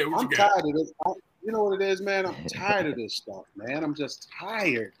raised your hand? What you got? Tired of this. You know what it is, man? I'm tired of this stuff, man. I'm just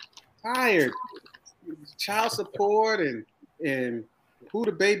tired. Child support and who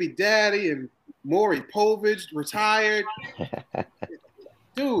the baby daddy and Maury Povich retired.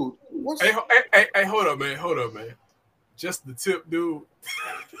 Dude, what's hey, hold up, man. Just the tip, dude.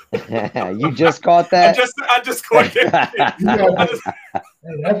 You just caught that? I just caught that.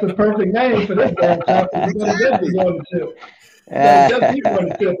 Hey, that's the perfect name for this guy. You're gonna definitely go to the tip.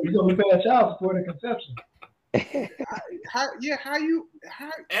 You're gonna be paying child support at conception. How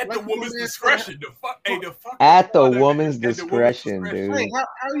at the woman's discretion? At the woman's discretion, dude. Hey,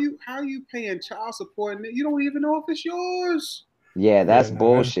 how you paying child support and you don't even know if it's yours? Yeah, that's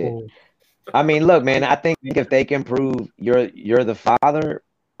bullshit. I mean, look, man, I think if they can prove you're the father,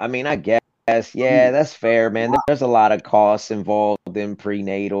 I mean, I guess, yeah, that's fair, man. There's a lot of costs involved in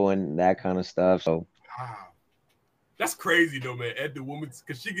prenatal and that kind of stuff. So that's crazy though, man. At the woman's,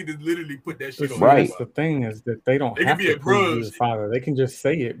 because she could just literally put that shit on. Right. That's the thing, is that they don't have to prove you're the father. They can just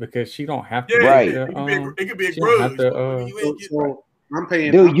say it because she don't have to. Yeah, right. It could be a grudge. So I'm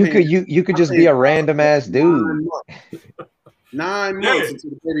paying. Dude, you could just be a random ass dude. 9 months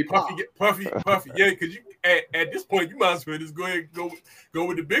until the baby pop. Puffy. Yeah, because you at this point you might as well just go ahead and go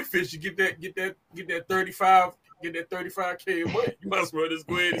with the big fish. You get that 35. Get that 35K a month. You might as well just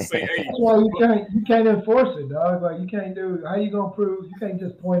go ahead and say, "Hey." Well, you can't enforce it, dog. Like you can't do. How you gonna prove? You can't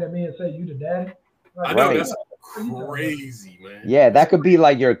just point at me and say you the daddy. Like, I know that's crazy, man. Yeah, that could be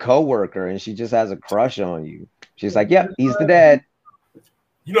like your coworker, and she just has a crush on you. She's like, "Yep, he's the dad."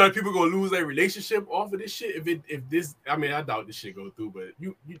 You know that people gonna lose their relationship off of this shit. If this, I mean, I doubt this shit go through, but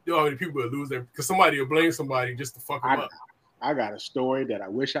you know how many people will lose their, because somebody will blame somebody just to fuck them up. I got a story that I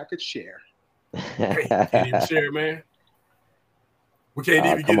wish I could share. Hey, can't even share, man. We can't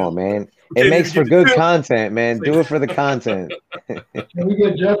even come get on, man. It makes for good content, man. Do it for the content. Can we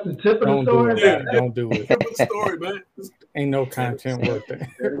get Justin Tippett Don't do it. Yeah. Don't do it. Tippett story, man. Ain't no content worth it.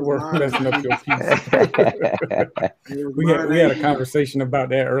 Worth messing up your piece. we had a conversation about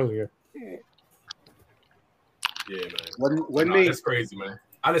that earlier. Yeah, man. That's crazy, man.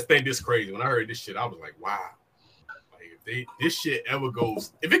 I just think this crazy. When I heard this shit, I was like, wow. Like if this shit ever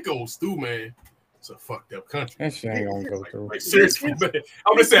goes, if it goes through, man, it's a fucked up country. That shit ain't gonna go through. Like seriously, man.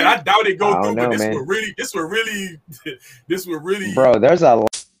 I'm just saying, I doubt it go through, know, but man. this would really. Bro, there's a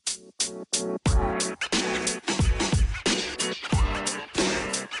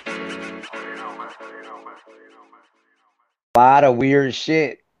lot of weird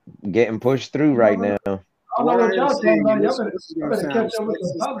shit getting pushed through right now. I don't know what y'all talking about. Y'all better catch up with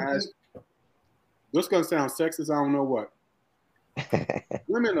some politics. This is gonna sound sexist. I don't know what.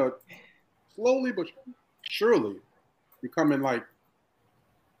 Women are slowly but surely becoming like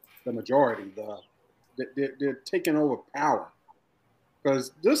the majority. They're taking over power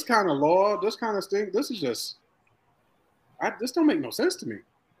because this kind of law, this kind of thing, this is just. This don't make no sense to me.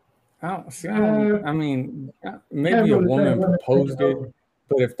 I mean, maybe a woman proposed it,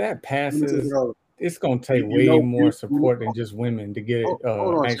 but if that passes, it's going to take way more support than just women to get it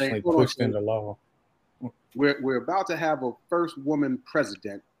actually pushed into law. We're about to have a first woman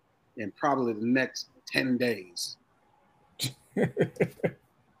president in probably the next 10 days. I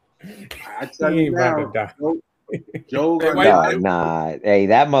tell you now, Joe. Nah. Hey,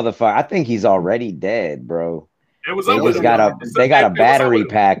 that motherfucker. I think he's already dead, bro. They got a battery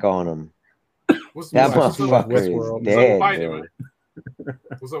pack on him. That motherfucker is dead, bro.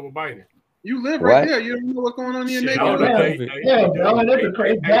 What's up with Biden? You live right there. You don't know what's going on in your neighborhood. Yeah, bro. They're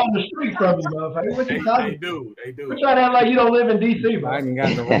crazy down the street from you, motherfucker. What you talking? They do. We're trying to act like you don't live in D.C., bro. Biden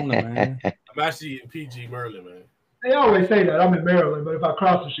got the Rona, man. I'm actually in PG, Maryland, man. They always say that. I'm in Maryland, but if I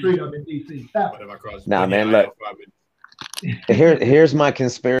cross the street, I'm in D.C. Stop. But if I cross nah, man, look. Here's my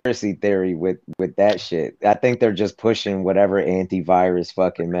conspiracy theory with that shit. I think they're just pushing whatever antivirus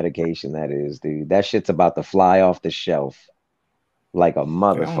fucking medication that is, dude. That shit's about to fly off the shelf like a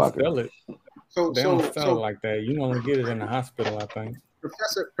motherfucker. They don't sell it. They don't sell it like that. You only get it in the hospital, I think.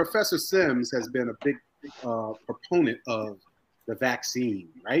 Professor Sims has been a big proponent of the vaccine,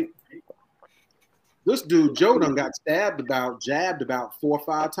 right? This dude, Joe, done got jabbed about 4 or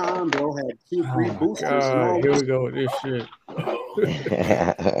 5 times. Joe had 2 or 3 boosters. Here we go with this shit.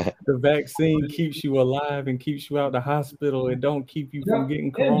 The vaccine keeps you alive and keeps you out the hospital. It don't keep you from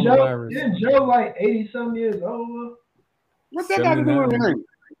getting coronavirus. Isn't Joe like 80-some years old? What's that got to do with anything?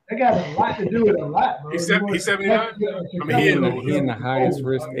 That got a lot to do with a lot, bro. He's 79? I mean, he's in the highest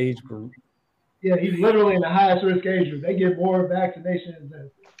risk age group. Yeah, he's literally in the highest risk age group. They get more vaccinations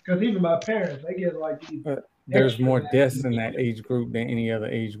than, because even my parents, they get like these. There's more deaths in that age group than any other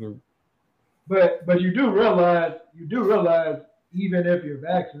age group. But you do realize even if you're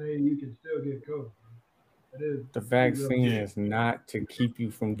vaccinated, you can still get COVID. The vaccine is not to keep you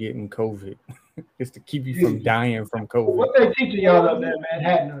from getting COVID. It's to keep you from dying from COVID. What they teaching y'all up there in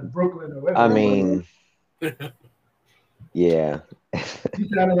Manhattan or Brooklyn or whatever? I mean, yeah. You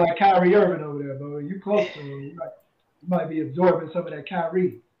sounded like Kyrie Irving over there, bro. You close to him. You might be absorbing some of that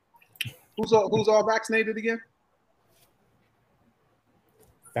Kyrie. Who's all vaccinated again?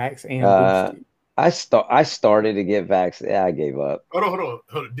 Vax and boosted. I started to get vaccinated. I gave up. Hold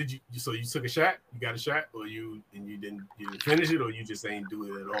on. Did you? So you took a shot? You got a shot, or you didn't finish it, or you just ain't do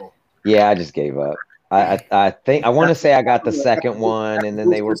it at all? Yeah, I just gave up. I think I want to say I got the second one, and then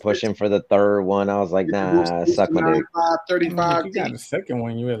they were pushing for the third one. I was like, nah, suck my dick. 35. You got the second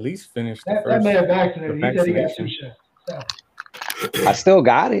one. You at least finished the that first. man vaccinated. He said he got 2 shots. I still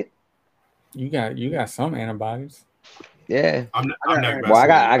got it. You got some antibodies. Yeah. I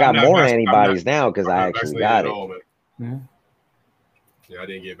got more antibodies now because I actually got it. Yeah, I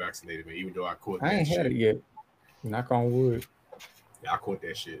didn't get vaccinated, man. Even though I caught that I ain't had it yet. Knock on wood. Yeah, I caught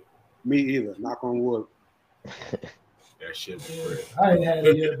that shit. Me either. Knock on wood. That shit was real. I ain't had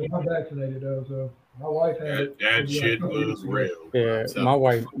it yet, but I'm vaccinated though, so my wife had it. That shit was real. Yeah, my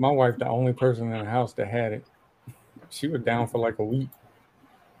wife, the only person in the house that had it. She was down for like a week.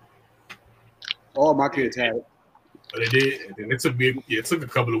 All my kids had it. But they did, and then it took a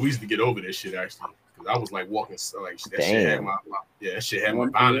couple of weeks to get over that shit actually. Because I was like walking, like that shit had that shit had my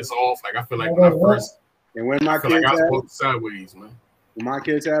balance off. Like I feel like when I first, and when my kids like I was walking sideways, man. When my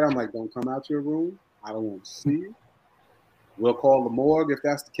kids had it, I'm like, don't come out your room. I don't want to see you. We'll call the morgue if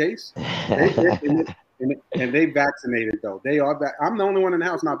that's the case. And they vaccinated though. They are. I'm the only one in the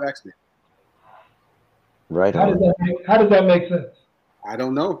house not vaccinated. Right. How does that make sense? I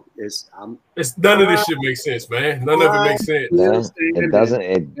don't know. It's none of this shit makes sense, man. None of it makes sense. No, it doesn't.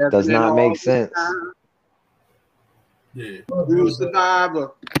 It does not make sense. Yeah. Who's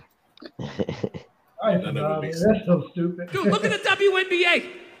survivor? That's so stupid. Dude, look at the WNBA.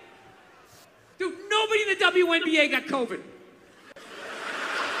 Dude, nobody in the WNBA got COVID.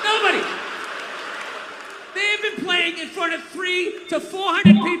 Nobody. They have been playing in front of 300 to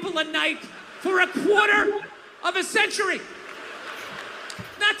 400 people a night for a quarter of a century.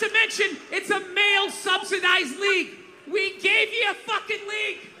 Not to mention, it's a male-subsidized league. We gave you a fucking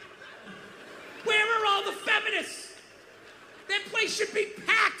league. Where are all the feminists? That place should be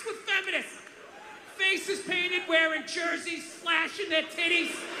packed with feminists. Faces painted, wearing jerseys, slashing their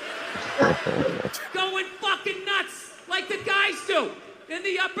titties. Going fucking nuts like the guys do. In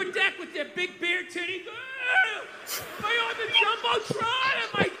the upper deck with their big beard titties. Am I on the Jumbotron? Am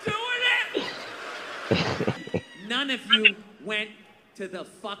I doing it? None of you went to the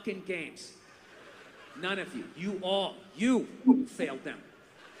fucking games. None of you. You failed them.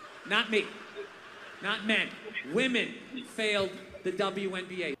 Not me. Not men. Women failed the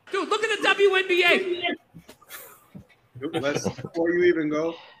WNBA. Dude, look at the WNBA. Before you even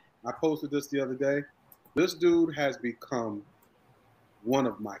go, I posted this the other day. This dude has become one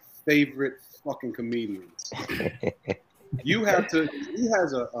of my favorite fucking comedians. He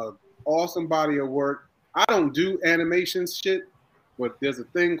has a awesome body of work. I don't do animation shit, but there's a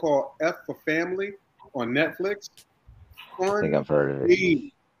thing called F for Family on Netflix. I think I've heard of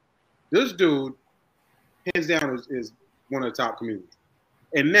it. This dude, hands down, is one of the top comedians.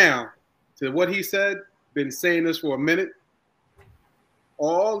 And now, to what he said, been saying this for a minute.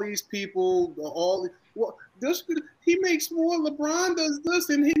 All these people, he makes more. LeBron does this,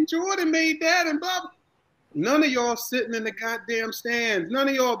 and Jordan made that, and blah. None of y'all sitting in the goddamn stands. None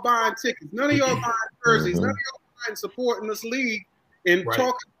of y'all buying tickets. None of y'all buying jerseys. None of y'all buying supporting this league and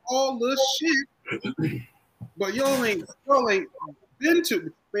talking all this shit. But y'all ain't been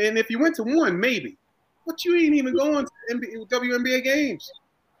to. And if you went to one, maybe. But you ain't even going to WNBA games.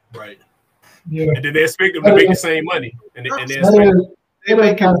 Right. Yeah. And then they expect them to make the same money. And they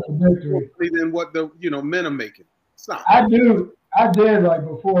make more than what the men are making. Stop. I did like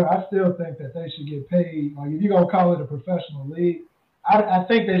before. I still think that they should get paid. Like if you're gonna call it a professional league, I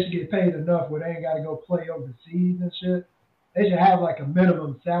think they should get paid enough where they ain't got to go play overseas and shit. They should have like a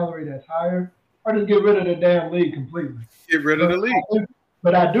minimum salary that's higher, or just get rid of the damn league completely. Get rid of the league.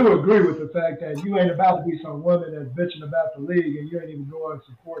 But I do agree with the fact that you ain't about to be some woman that's bitching about the league and you ain't even going to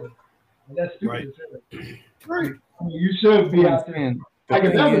support it. And that's stupid. Right. I mean, you should be out there. Like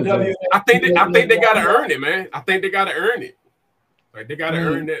I think they gotta earn it, man. I think they gotta earn it. Like they gotta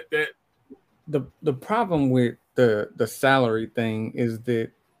earn that. The problem with the salary thing is that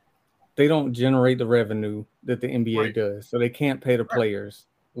they don't generate the revenue that the NBA does, so they can't pay the players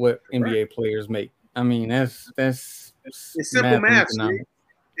what NBA players make. I mean, that's it's simple math.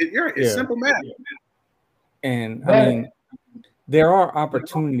 It's simple math. And I mean, there are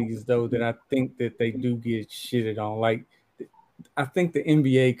opportunities though that I think that they do get shitted on. Like, I think the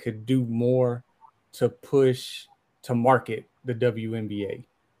NBA could do more to push to market the WNBA,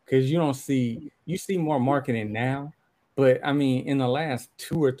 because you see more marketing now, but I mean, in the last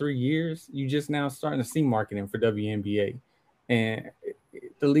 2 or 3 years, you just now starting to see marketing for WNBA, and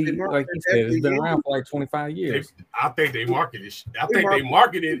the league, like you said, has been around for like 25 years. I think they market it. I think they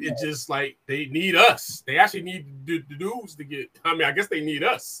market it. It's just like they need us. They actually need the dudes to get. I mean, I guess they need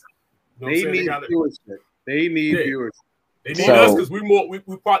us. You know they need viewership. They need viewership. They need us because we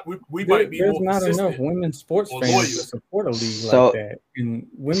might be there's more not consistent enough women sports fans to support a league So- like that, and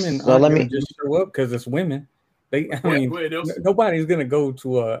women So aren't let gonna me- just show up because it's women. I Go mean, ahead, Nelson. nobody's gonna go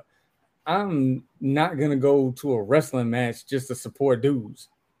to a. I'm not gonna go to a wrestling match just to support dudes.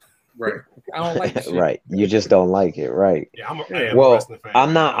 Right. I don't like the shit. Right. You just don't like it, right? Yeah, I am a Well, wrestling fan.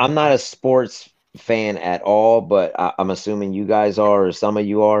 I'm not a sports fan at all, but I'm assuming you guys are, or some of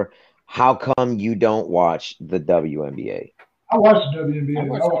you are. How come you don't watch the WNBA? I watch the WNBA. I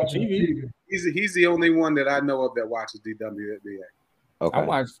watch TV. He's the only one that I know of that watches the WNBA. Okay. I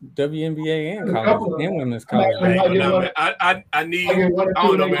watch WNBA and A couple college of- and women's I'm college. actually- I I get don't know, one- man. I need. I get one or I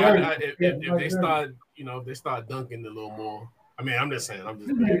don't two know, in man. their If jersey. they start, if they start dunking a little more. I mean, I'm just saying. I'm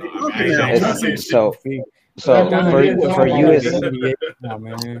just. I It's- ain't saying shit.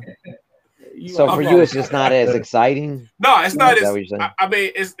 so for you, it's just not as exciting. No, it's not Is that as. what you're saying? I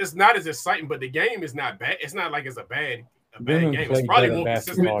mean, it's not as exciting, but the game is not bad. It's not like it's a bad Women game. play It's probably better more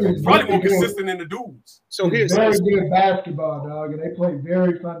basketball consistent. than Probably more men. consistent than the dudes. So here's very good basketball, dog, and they play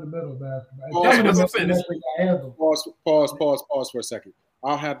very fundamental basketball. Yeah, that's what I'm saying. Pause for a second.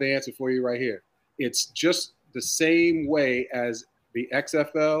 I'll have the answer for you right here. It's just the same way as the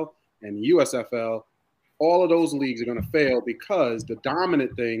XFL and the USFL, all of those leagues are going to fail because the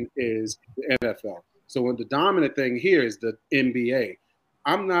dominant thing is the NFL. So when the dominant thing here is the NBA,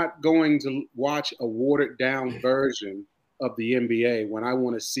 I'm not going to watch a watered down version of the NBA when I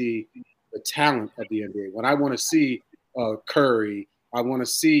want to see the talent of the NBA. When I want to see Curry, I want to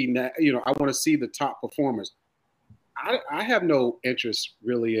see, I want to see the top performers. I have no interest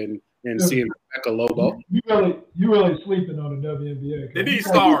really in seeing Rebecca Lobo. You really sleeping on the WNBA. They need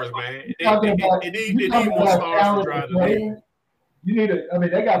stars, man. They need more stars to drive the league. You need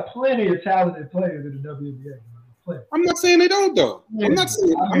they got plenty of talented players in the WNBA. I'm not saying they don't, though. I'm not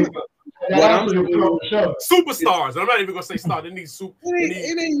saying. Superstars. I'm not even gonna say stars. They need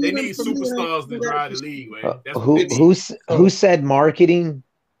superstars to drive the league, man. Who said marketing?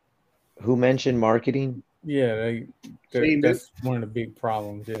 Who mentioned marketing? Yeah, that's one of the big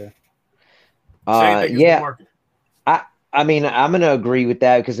problems. Yeah. Yeah. I mean, I'm going to agree with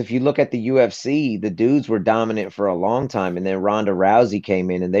that because if you look at the UFC, the dudes were dominant for a long time, and then Ronda Rousey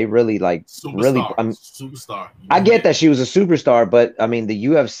came in, and they really superstar. I get that she was a superstar, but I mean, the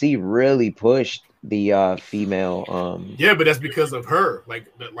UFC really pushed the female. Yeah, but that's because of her. You're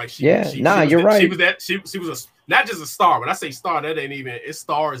right. She was not just a star. When I say star, that ain't even. It's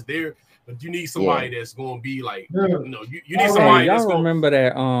stars there. But you need somebody that's going to be like, you need somebody. Y'all remember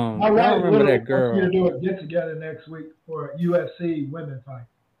that? Y'all remember that girl? We're going to do a get together next week for a UFC women fight.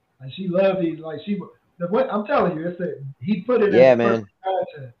 Like she loved these. Like I'm telling you, he put it. Yeah, man.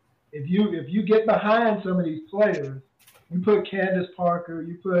 Content. If you get behind some of these players, you put Candace Parker,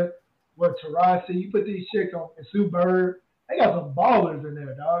 you put Taurasi, you put these chicks on Sue Bird. They got some ballers in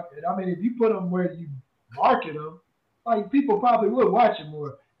there, dog. And I mean, if you put them where you market them, like people probably would watch it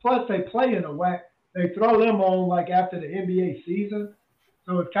more. Plus, they play in a whack. They throw them on like after the NBA season,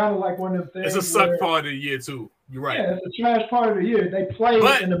 so it's kind of like one of them things. It's a suck part of the year too. You're right. Yeah, it's a trash part of the year. They play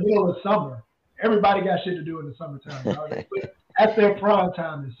in the middle of summer. Everybody got shit to do in the summertime. That's their prime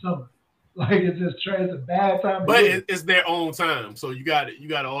time is summer. Like it's just trash. It's a bad time. But it's their own time, so you got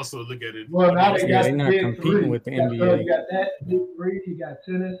to also look at it. Well, now they're not competing with the NBA. You got that big three. You got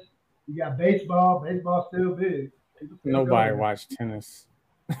tennis. You got baseball. Baseball's still big. Nobody watched tennis.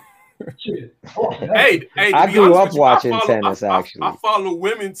 Hey, I grew up watching tennis. Actually, I follow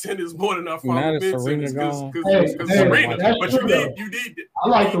women tennis more than I follow men's tennis because Serena. But you need. I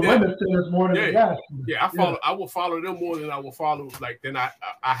like the women's tennis more than the guys. Yeah, I will follow them more than I will follow. Like then I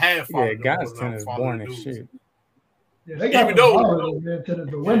have followed. Yeah, guys tennis boring as shit. Yeah, they got men's tennis,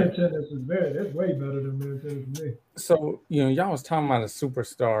 but women's tennis is that's way better than men's tennis to me. So y'all was talking about a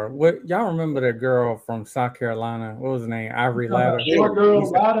superstar. What y'all remember that girl from South Carolina? What was her name? Ivory Latta. Short girl,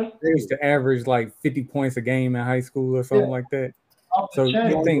 Latta. They used to average like 50 points a game in high school or something like that. So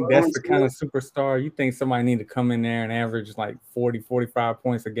you think that's the kind of superstar? You think somebody need to come in there and average like 40, 45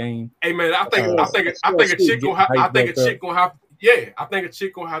 points a game? Hey man, I think a chick gonna have. Yeah, I think a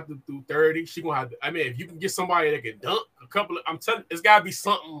chick gonna have to do 30. She gonna have to. I mean, if you can get somebody that can dunk a couple of, I'm telling, it's gotta be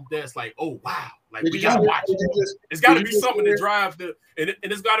something that's like, oh wow, like we gotta watch it. It's gotta be something that drives the, and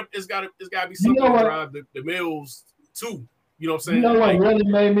it's gotta be something that drive the males too. You know what I'm saying? You know what really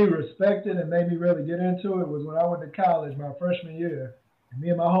made me respect it and made me really get into it was when I went to college my freshman year, and me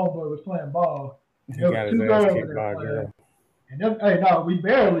and my homeboy was playing ball. There were 2 girls in there playing. And them, we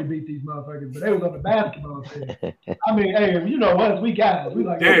barely beat these motherfuckers, but they was on the basketball team. I mean, you know us, we guys. We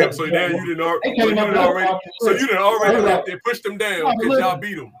like. Damn, so now you didn't already let them push them down because y'all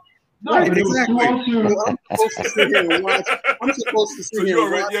beat them. No, right, exactly. I'm supposed to sit here and watch. I'm supposed to sit here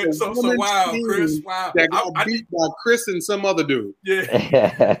and watch. So wow, Chris, wow. That got beat by Chris and some other dude.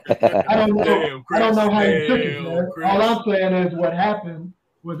 Yeah. I don't know how you took it, man. Chris. All I'm saying is what happened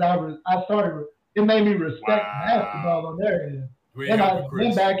was it made me respect basketball on their end. Then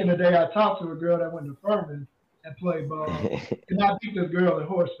back in the day, I talked to a girl that went to Furman and played ball, and I beat this girl in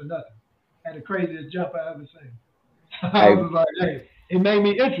horse for nothing. Had the craziest jump I ever seen. I was like, hey, it made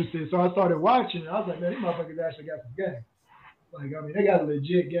me interested, so I started watching. I was like, man, these motherfuckers actually got some game. Like, I mean, they got a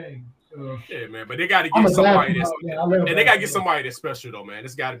legit game. So yeah, man, but they got to get somebody that's, and they got to get somebody that's special though, man.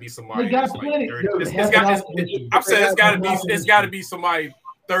 It's got to be somebody. They got plenty. I'm saying it's got to be somebody.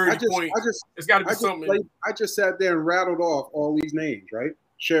 30 points. It's got to be something. I just sat there and rattled off all these names, right?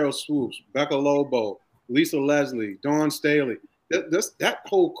 Cheryl Swoops, Becca Lobo, Lisa Leslie, Dawn Staley. That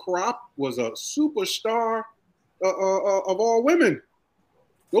whole crop was a superstar of all women.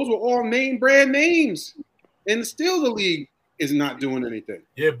 Those were all name brand names, and still the league is not doing anything.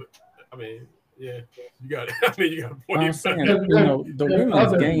 Yeah, but I mean, yeah, you got it. I mean, you got a point. I'm saying, the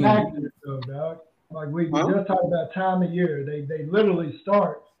women's game. Like we just talked about time of year. They literally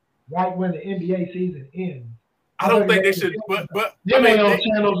start right when the NBA season ends. I don't think they should. But then they on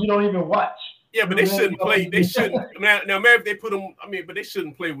channels you don't even watch. Yeah, but they shouldn't play. They shouldn't. Now, maybe if they put them. I mean, but they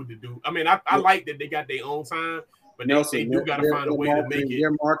shouldn't play with the dude. I mean, I like that they got their own time, but they do got to find a way to make it.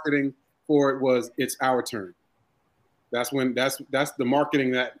 Their marketing for it was "It's our turn." That's when that's the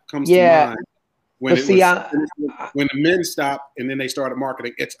marketing that comes to mind. When when the men stopped and then they started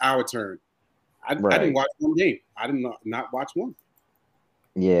marketing, "It's our turn." I didn't watch one game. I did not watch one.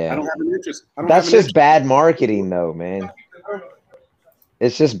 Yeah, I don't have an interest. That's just bad marketing, though, man.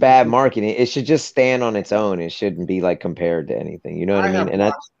 It's just bad marketing. It should just stand on its own. It shouldn't be like compared to anything. You know what I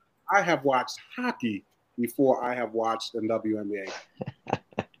mean? I have watched hockey before I have watched the WNBA.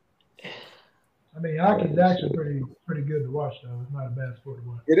 I mean, hockey's actually pretty good to watch, though. It's not a bad sport to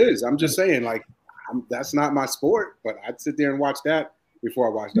watch. It is. I'm just saying, like, that's not my sport, but I'd sit there and watch that before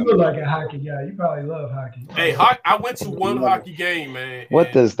I watch You look like a hockey guy. You probably love hockey. Hey, I went to one hockey game, man.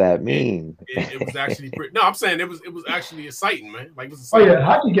 What does that mean? It was actually pretty. No, I'm saying it was actually exciting, man. Like it was exciting. Oh yeah,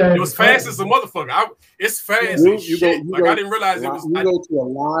 hockey game. It was fast as a motherfucker. It's fast as shit. Like I didn't realize it was. You go to a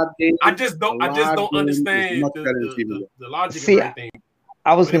live game. I just don't understand the logic of everything.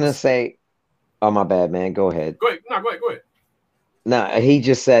 I was gonna say, oh my bad, man. Go ahead. Go ahead. No, go ahead. No, he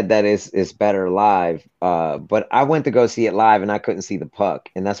just said that it's better live. But I went to go see it live and I couldn't see the puck.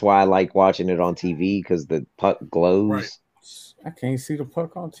 And that's why I like watching it on TV because the puck glows. Right. I can't see the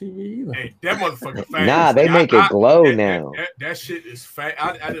puck on TV either. Hey, that motherfucker fast. Nah, they make it glow now. That shit is fast.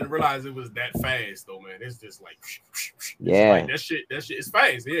 I didn't realize it was that fast though, man. It's just like yeah. Like, that shit is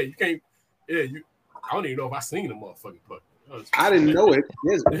fast. Yeah, you can't. Yeah, I don't even know if I seen the motherfucking puck. I didn't know it.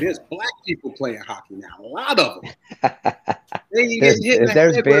 There's black people playing hockey now. A lot of them.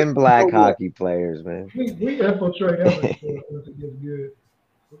 There's been black hockey players, man. We infiltrate everything once it gets good.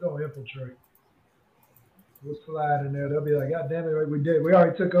 We're gonna infiltrate. We'll slide in there. They'll be like, God damn it, we did. We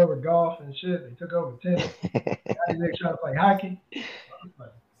already took over golf and shit. They took over tennis. Now they trying to play hockey.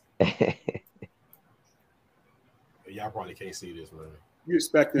 Y'all probably can't see this, man. You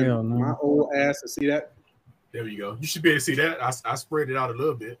expecting my old ass to see that? There you go. You should be able to see that. I spread it out a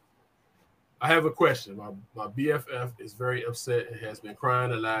little bit. I have a question. My BFF is very upset and has been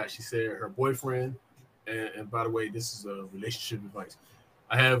crying a lot. She said her boyfriend, and by the way, this is a relationship advice.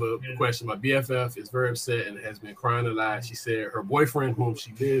 I have a question. My BFF is very upset and has been crying a lot. She said her boyfriend, whom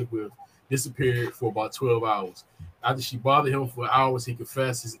she lived with, disappeared for about 12 hours. After she bothered him for hours, he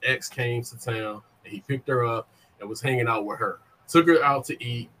confessed his ex came to town and he picked her up and was hanging out with her. Took her out to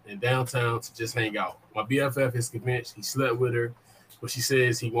eat in downtown to just hang out. My BFF is convinced he slept with her, but she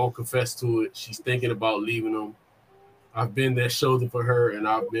says he won't confess to it. She's thinking about leaving him. I've been that shoulder for her, and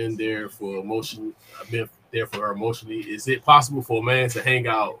I've been there for emotion. I've been there for her emotionally. Is it possible for a man to hang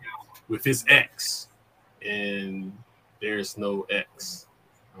out with his ex and there's no ex?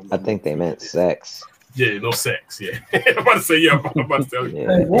 I think they meant sex. Yeah, no sex. Yeah, I'm about to say yeah. I'm about to tell you.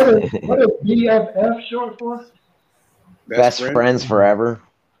 Hey, what is BFF short for? Best friends forever.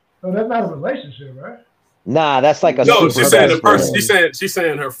 So that's not a relationship, right? Nah, that's like a she's saying the person. She's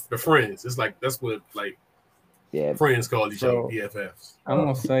saying the friends. It's like that's what like friends call each other BFFs. I'm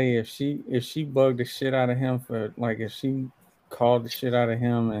gonna say if she bugged the shit out of him for like if she called the shit out of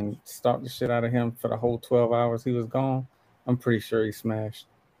him and stalked the shit out of him for the whole 12 hours he was gone, I'm pretty sure he smashed.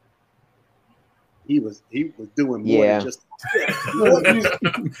 He was doing more than just.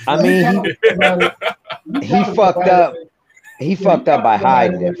 I mean, he fucked up. He fucked up by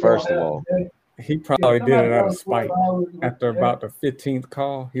hiding it, first of all. He probably did it out of spite. After about the 15th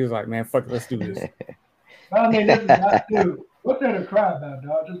call, he was like, man, fuck it, let's do this. I mean, this is not true. What's there to cry about,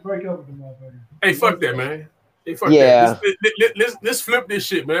 dog? Just break up with the motherfucker. Hey, fuck that, man. Hey, fuck that. Let's flip this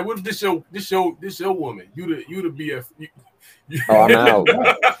shit, man. What if this your woman? You the BF. I'm out.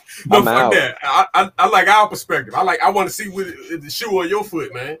 No, fuck that. I like our perspective. I want to see with the shoe on your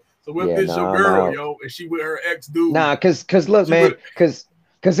foot, man. So what if this your girl, yo, and she with her ex dude? Nah, cause look, man, cause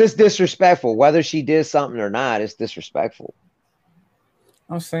it's disrespectful. Whether she did something or not, it's disrespectful.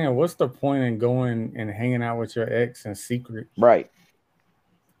 I'm saying, what's the point in going and hanging out with your ex in secret? Right.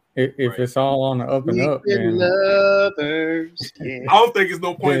 If it's all on the up and up, then lovers. I don't think it's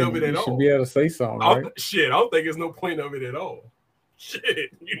no point of it at all. You should be able to say something, right? I don't think it's no point of it at all. Shit,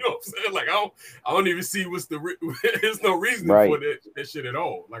 you know what I'm saying? Like I don't even see what's there's no reason for that shit at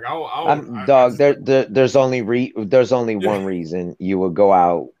all. Like there's only one reason you would go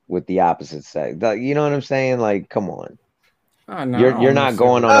out with the opposite sex. You know what I'm saying? Like, come on. You're not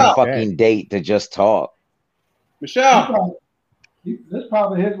going on a fucking date to just talk. Michelle, this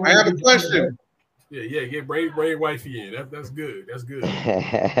probably his way. I have a question. Yeah. Bring wifey in. That's good. That's good. You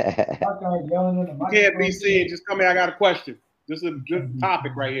can't be seen. Just come here. I got a question. This is a good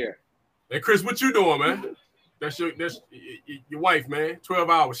topic right here. Hey, Chris, what you doing, man? That's your wife, man. 12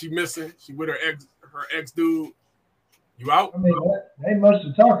 hours. She missing. She with her ex dude. You out? I mean, that ain't much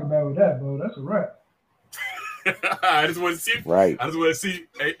to talk about with that, bro. That's a wrap. I just want to see. Right. I just want to see.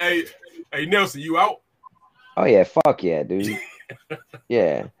 Hey, Nelson, you out? Oh yeah, fuck yeah, dude.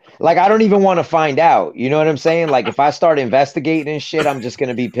 Yeah. Like I don't even want to find out. You know what I'm saying? Like if I start investigating and shit, I'm just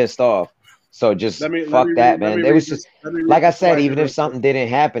gonna be pissed off. So just fuck that, man. It was just like I said, even if something didn't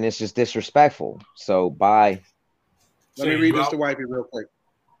happen, it's just disrespectful. So bye. Let me read this to Wifey real quick.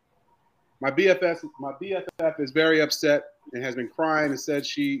 My BFF is very upset and has been crying and said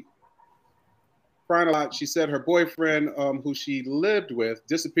crying a lot. She said her boyfriend, who she lived with,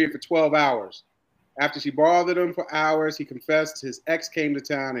 disappeared for 12 hours. After she bothered him for hours, he confessed his ex came to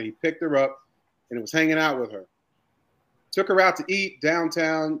town and he picked her up and was hanging out with her. Took her out to eat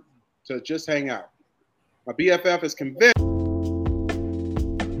downtown to just hang out. My BFF is convinced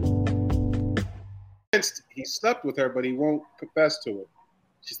he slept with her, but he won't confess to it.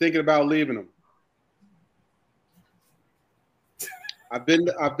 She's thinking about leaving him. I've been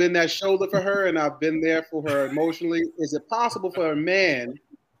that shoulder for her, and I've been there for her emotionally. Is it possible for a man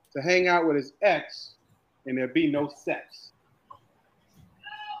to hang out with his ex and there be no sex?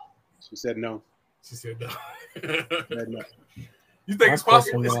 She said no. She said no. Said no. You think it's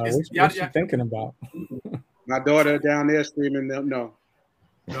possible? What's she thinking about? My daughter down there screaming no. No.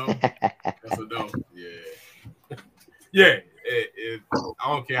 That's a no. Yeah. Yeah. I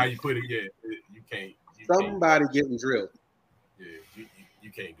don't care how you put it. Yeah. You can't. Somebody getting drilled. Yeah.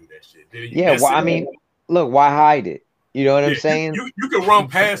 You can't do that shit. Yeah. Well, I mean, look, why hide it? You know what I'm saying? You can run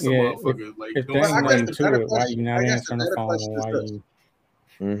past the motherfucker. Like, if there's nothing to it, why you not answering the phone? Why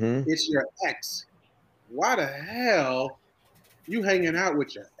you? It's your ex. Why the hell you hanging out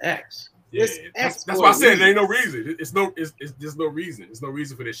with your ex? Yeah, that's why I said there ain't no reason. It's there's no reason. There's no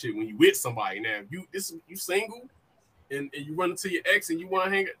reason for that shit when you with somebody. Now, if you single and you run into your ex and you want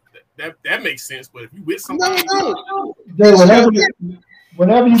to hang that makes sense. But if you with somebody,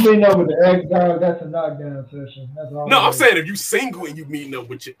 whenever you meet up with the ex, dog, that's a knockdown session. That's all. No, I'm saying if you single and you meeting up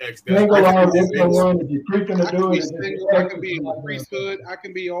with your ex, that's single or with someone, if you're creeping to do it, I can be in the priesthood. I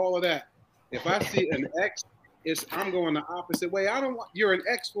can be all of that. If I see an ex, I'm going the opposite way. I don't want you're an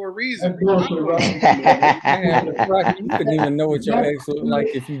ex for a reason. Right. You couldn't even know what your ex looked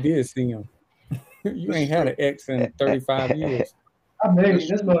like if you did see him. You ain't had an ex in 35 years. I mean,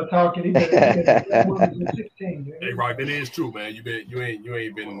 this mother talking. He been 16. Hey, Rock, that is true, man. You ain't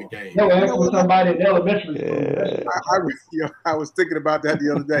been in the game. No, I with somebody in elementary school. I was thinking about that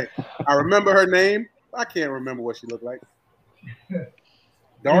the other day. I remember her name. I can't remember what she looked like.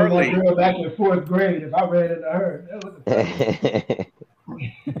 Darlene. Girl back in 4th grade. If I ran into her,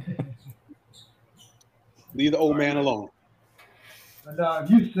 leave the old man alone. But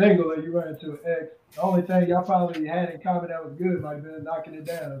if you single and you run into an ex, the only thing y'all probably had in common that was good might have been knocking it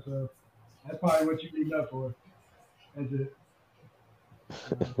down. So that's probably what you need up for. That's it.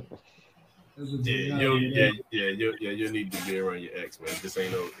 You need to be around your ex, man. This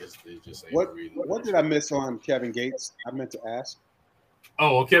ain't no. It just ain't no reason. What did I miss on Kevin Gates? I meant to ask.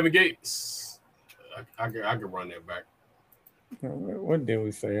 Oh, Kevin Gates. I can run that back. What did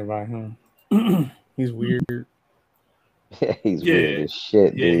we say about him? He's weird. He's weird as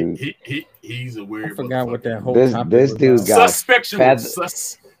shit, dude. He's a weird. I forgot what that whole this dude got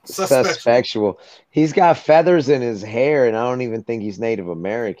suspectual. He's got feathers in his hair, and I don't even think he's Native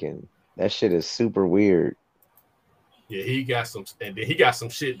American. That shit is super weird. Yeah, he got some shit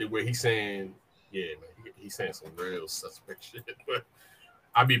that where he's saying, yeah, man, he's saying some real suspect shit. But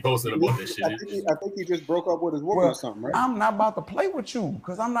I be posting about this shit. I think he just broke up with his woman or something, right? I'm not about to play with you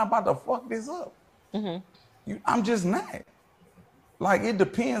because I'm not about to fuck this up. I'm just not. Like, it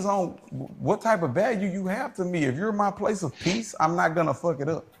depends on what type of value you have to me. If you're my place of peace, I'm not gonna fuck it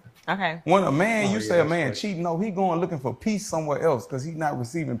up. Okay. When a man, say a man cheating, no, he going looking for peace somewhere else because he's not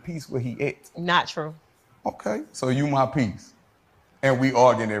receiving peace where he at. Not true. Okay, so you my peace, and we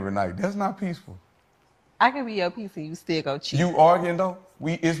arguing every night. That's not peaceful. I can be your peace and you still go cheat. You arguing though?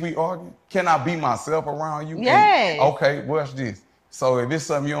 We arguing? Can I be myself around you? Yes. Okay, watch this. So if it's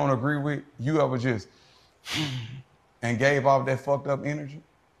something you don't agree with, you ever just and gave off that fucked up energy?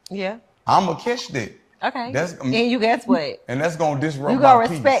 Yeah. I'm gonna catch that. Okay. And you guess what? And that's gonna disrupt you gonna my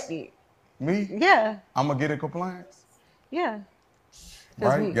respect peace. it. Me? Yeah. I'm gonna get in compliance. Yeah.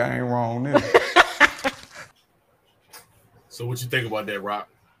 Right? Guy ain't wrong there. So what you think about that, Rock?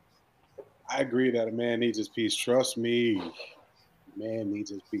 I agree that a man needs his peace. Trust me. A man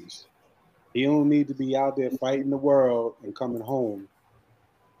needs his peace. He don't need to be out there fighting the world and coming home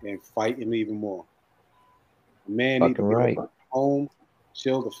and fighting even more. A man needs to be home,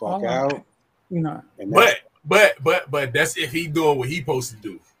 chill the fuck out. No. But But that's if he doing what he supposed to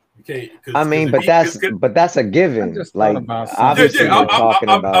do. You can't. I mean, but that's a given. Like obviously, we're talking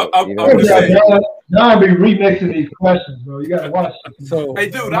about. You know what I'm saying? Now I be remixing these questions, bro. You gotta watch this. So, hey,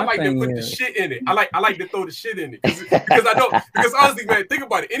 dude, I like to put the shit in it. I like to throw the shit in it because I know because honestly, man, think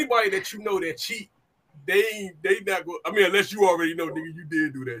about it. Anybody that you know that cheat, they not go. I mean, unless you already know, nigga, you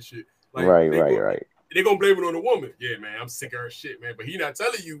did do that shit. Like, right. They're gonna blame it on the woman. Yeah, man, I'm sick of her shit, man. But he not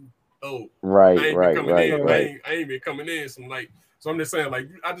telling you, oh, right. I ain't been coming in. So I'm just saying, like,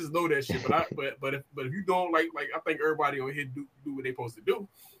 I just know that shit. But if you don't like I think everybody on here do what they supposed to do.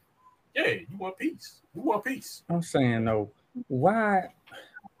 Yeah, you want peace. You want peace. I'm saying though, why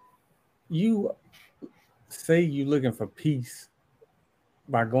you say you looking for peace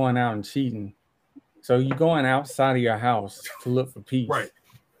by going out and cheating? So you going outside of your house to look for peace, right?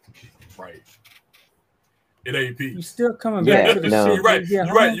 It ain't peace. You still coming back to the shit.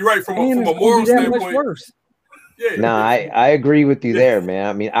 You're right. From a moral standpoint. Worse. Yeah. No, I agree with you there, man.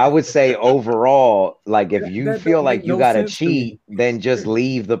 I mean, I would say overall, like if you feel like you gotta cheat, then just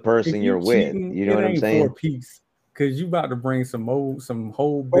leave the person you're with. You know what I'm saying? For peace, because you about to bring some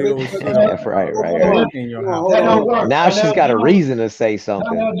whole bills. Right. Now she's got a reason to say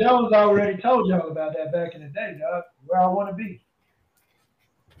something. Jones already told y'all about that back in the day, dog. Where I want to be.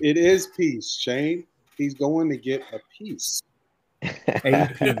 It is peace, Shane. He's going to get a piece.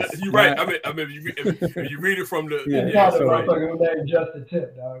 You're right. I mean, if you read it from the name just a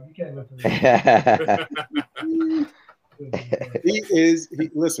tip, dog. You can't listen to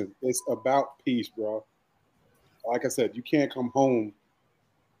that. Listen, it's about peace, bro. Like I said, you can't come home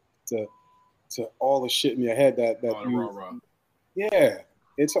to all the shit in your head that you. Yeah,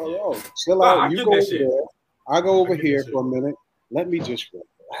 it's all right. Chill out. You go over there. I go over here for a minute. Let me just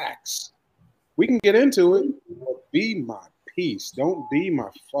relax. We can get into it, but be my peace. Don't be my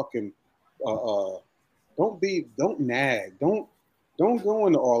fucking don't nag. Don't go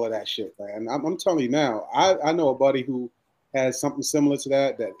into all of that shit, man. I'm telling you now, I know a buddy who has something similar to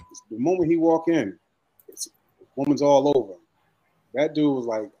that the moment he walk in, the woman's all over him. That dude was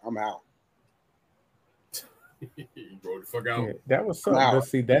like, I'm out. Bro, the fuck out. Yeah, that was something. But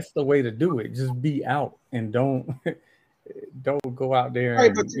see, that's the way to do it. Just be out and don't go out there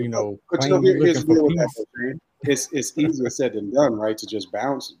and but here's the deal with that. It's easier said than done, right? To just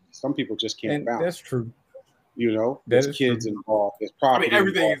bounce. Some people just can't bounce. That's true. You know, there's kids involved. There's property.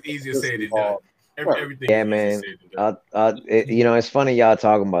 Everything is easier said than done. Everything. Yeah, man. You know, it's funny y'all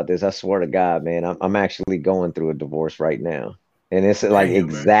talking about this. I swear to God, man, I'm actually going through a divorce right now, and it's like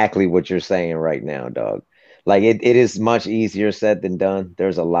exactly what you're saying right now, dog. Like it is much easier said than done.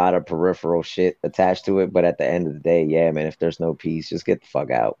 There's a lot of peripheral shit attached to it, but at the end of the day, yeah, man, if there's no peace, just get the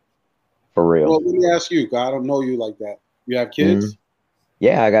fuck out. For real. Well, let me ask you, I don't know you like that. You have kids? Mm-hmm.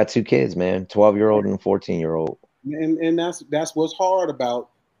 Yeah, I got 2 kids, man, 12-year-old and 14-year-old. And that's what's hard about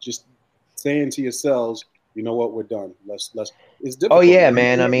just saying to yourselves, you know what, we're done. Let's it's difficult. Oh yeah,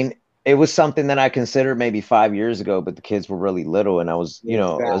 man. I mean, it was something that I considered maybe 5 years ago, but the kids were really little, and I was, you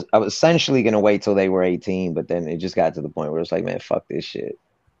know, I was essentially gonna wait till they were 18, but then it just got to the point where it's like, man, fuck this shit.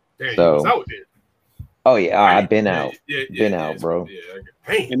 Damn, so, you was out there. Oh yeah, I've been out, out, bro.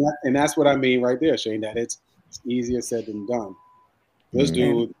 And that's what I mean right there, Shane. That it's easier said than done. This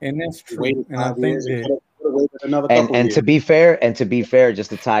dude, and that's true. And I think and to be fair, just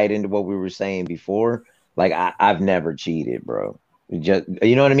to tie it into what we were saying before, like I've never cheated, bro. Just,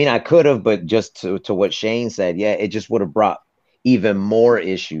 you know what I mean? I could have, but just to what Shane said, yeah, it just would have brought even more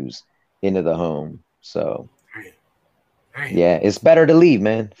issues into the home. So yeah, it's better to leave,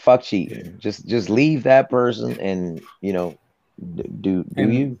 man. Fuck cheating. Just leave that person, and you know, do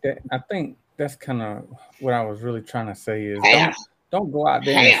you? I think that's kind of what I was really trying to say is don't go out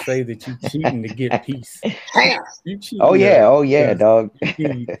there and say that you cheating to get peace. You cheating. Oh yeah, dog.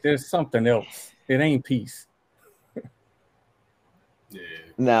 There's something else. It ain't peace.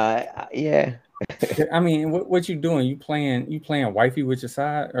 Nah, yeah. I mean, what you doing? You playing wifey with your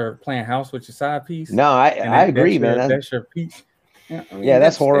side, or playing house with your side piece? No, I agree, man. That's your piece. I mean,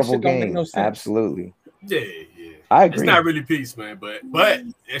 that's horrible game. No, absolutely. Yeah. I agree. It's not really peace, man, but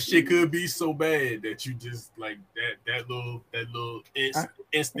that shit could be so bad that you just like that little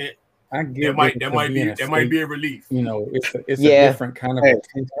instant. I get that might be a relief. You know, it's a different kind of. It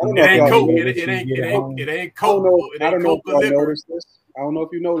ain't coke. It ain't coke. I don't know if you noticed this. I don't know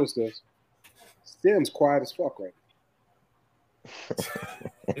if you noticed this. Stem's quiet as fuck right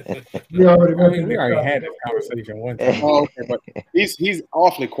now. We already had this conversation one time. Oh, okay, but he's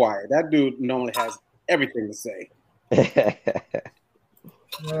awfully quiet. That dude normally has everything to say. Yeah,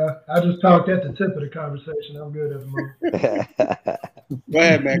 I just talked at the tip of the conversation. I'm good at the moment. Go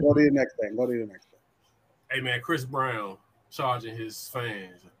ahead, man. Go to the next thing. Hey man, Chris Brown charging his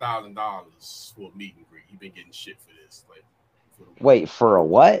fans $1,000 for a meet and greet. He been getting shit for this. Like, wait, for a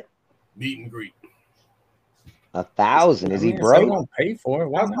what? Meet and greet. 1,000? Is he broke? Gonna pay for it.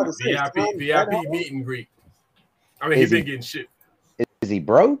 Why not? VIP meet and greet. I mean, he's been getting shit. Is he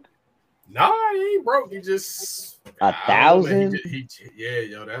broke? Nah, he ain't broke. He just 1,000. Yeah,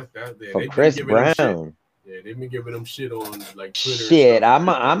 yo, that's for Chris Brown. Yeah, they've been giving him shit on like Twitter. Shit, I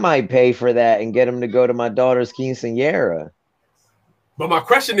might pay for that and get him to go to my daughter's quinceañera. But my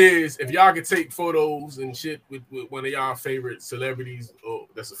question is, if y'all could take photos and shit with one of y'all favorite celebrities,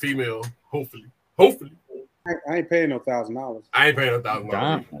 that's a female, hopefully. I ain't paying no $1,000. I ain't paying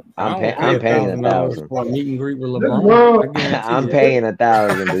 $1,000. I'm paying 1,000 for a meet and greet with LeBron. I'm paying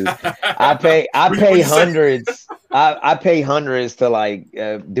 1,000, dude. I pay hundreds. I pay hundreds to like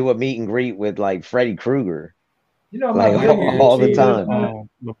do a meet and greet with like Freddy Krueger. You know, like all the time.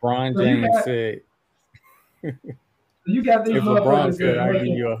 LeBron James said, "You got these." If LeBron said, "I give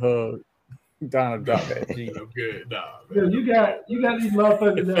you a hug," Donna dropped that G. I'm good, you got these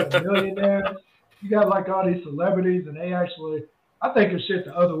motherfuckers that are millionaires. You got like all these celebrities, and they actually, I think it's shit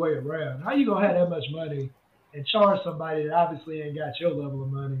the other way around. How you gonna have that much money and charge somebody that obviously ain't got your level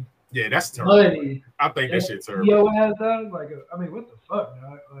of money? Yeah, that's terrible. Money, I think that shit's terrible. Your ass out, like, I mean, what the fuck,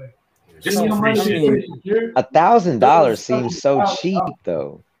 dog? Like, just some free shit. $1,000 seems so cheap,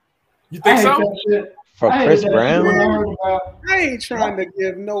 though. You think so? For Chris Brown, I ain't trying to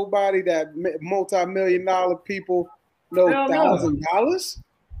give nobody that multi-million-dollar people no $1,000.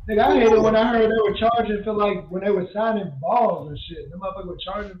 Nigga, I hated when I heard they were charging for like when they were signing balls and shit. The motherfuckers were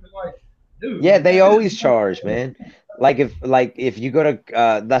charging for like, dude. Yeah, they always charge, man. Like if you go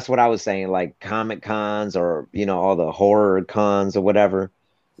to that's what I was saying, like Comic Cons or all the horror cons or whatever.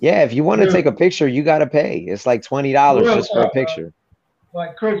 Yeah, if you want to take a picture, you gotta pay. It's like $20 just for a picture.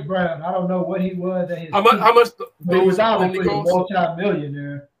 Like Chris Brown, I don't know what he was. How much? He was obviously a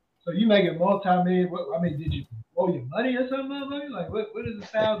multi-millionaire. So you making multi-million? I mean, did you owe your money or something? Like, what is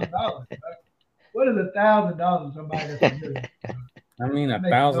 $1,000? What is $1,000? Somebody that's a million? I mean,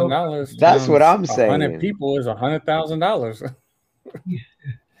 $1,000. That's what I'm saying. 100 people is $100,000.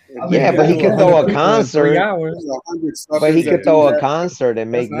 Yeah, but he could throw a concert. 3 hours. But he could throw a concert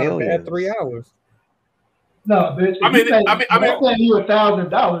and make millions. 3 hours. No, bitch. I mean, paying you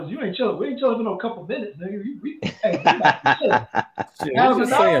 $1,000. You ain't chilling. We ain't chilling for no couple minutes, nigga.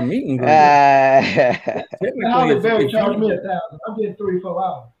 Just say a meet and greet. How did Barry charge me $1,000? I'm getting 3-4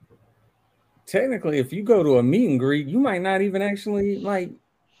 hours. Technically, if you go to a meet and greet, you might not even actually like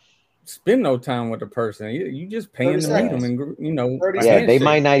spend no time with the person. You just paying to meet them, and yeah, they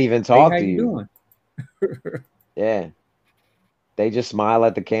might not even talk to you. Yeah, they just smile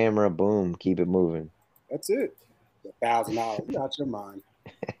at the camera. Boom, keep it moving. That's it. $1,000. You out your mind.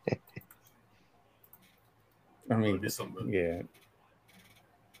 I mean, yeah.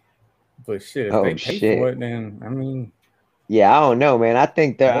 But shit, if they pay for it, then I mean. Yeah, I don't know, man. I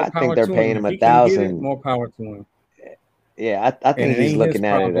think they're paying him $1,000. More power to him. Yeah, I think he's looking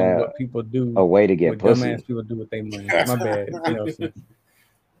at it as what people do. A way to get pussy. Dumbass people do with their money. My bad.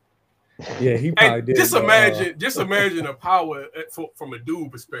 Yeah, he probably did. Just imagine the power from a dude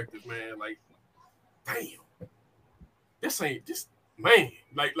perspective, man. Like, damn, this ain't just man.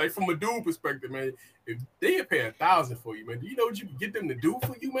 Like from a dude perspective, man. If they pay $1,000 for you, man, do you know what you can get them to do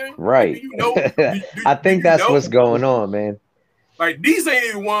for you, man? Right. Like, do you know? I think that's what's going on, man. Like these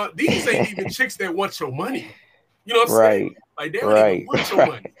ain't even chicks that want your money. You know what I'm saying? Like they don't even want your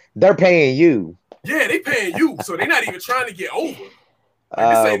money. They're paying you. Yeah, they paying you, so they're not even trying to get over.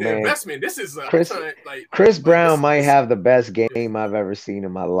 Like, this ain't an investment. This is Chris Brown might have the best game I've ever seen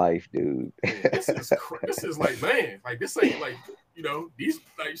in my life, dude. This is like, man, like this ain't like. These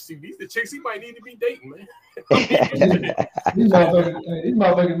the chicks he might need to be dating, man. These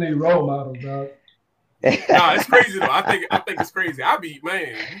motherfuckers need role models, dog. Nah, it's crazy though. I think it's crazy. I be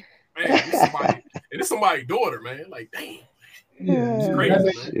man, this somebody's daughter, man. Like, damn. Yeah, it's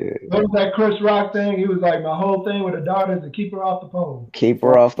crazy, man. What was that Chris Rock thing? He was like, my whole thing with a daughter is to keep her off the pole. Keep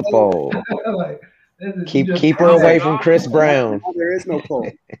her off the pole. Like, keep her away from Chris Brown. There is no pole.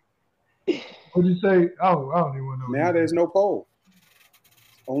 What'd you say? Oh, I don't even want to know. Now there's no pole.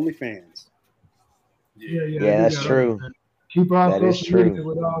 OnlyFans. Yeah, that's true. Keep on that is true.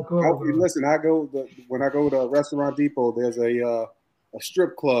 Listen, when I go to Restaurant Depot, there's a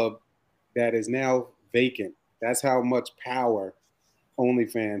strip club that is now vacant. That's how much power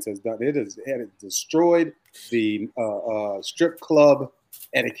OnlyFans has done. It has destroyed the strip club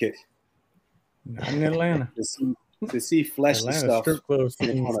etiquette. Not in Atlanta. To see fleshy stuff. Strip club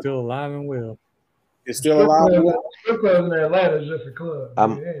scene still alive and well. It's still alive and well. Strip club in Atlanta is just a club.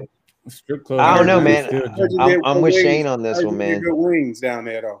 Strip club. I don't know, man. I'm with Shane on this one, man. Good wings down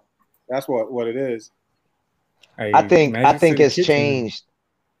there, though. That's what it is. Hey, I think it's changed.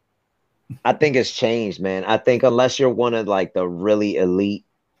 I think it's changed, man. I think unless you're one of like the really elite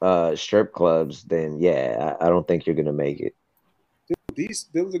strip clubs, then yeah, I don't think you're gonna make it. Dude,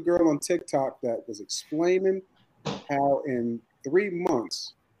 there was a girl on TikTok that was explaining how in 3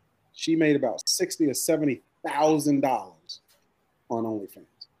 months she made about $60,000 or $70,000 on OnlyFans.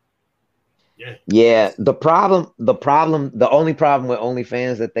 Yeah. The only problem with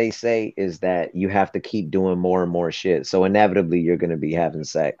OnlyFans that they say is that you have to keep doing more and more shit. So inevitably you're gonna be having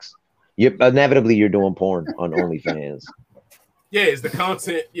sex. Inevitably you're doing porn on OnlyFans. Yeah, it's the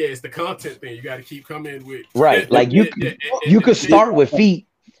content. Yeah, it's the content thing. You got to keep coming with. Right, like you could start with feet.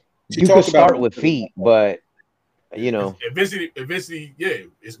 You could start with feet, but you know, eventually, yeah,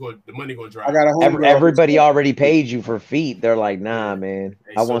 the money gonna drop. Everybody already paid you for feet. They're like, nah, man,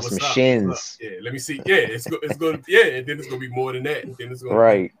 I want some shins. Yeah, let me see. Yeah, it's going. Yeah, and then it's gonna be more than that. And then it's gonna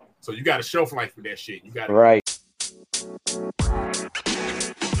right. So you got a shelf life for that shit. You got right.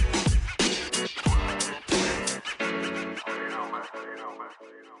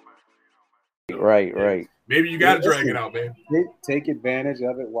 Right. Maybe you got to drag it out, man. Take advantage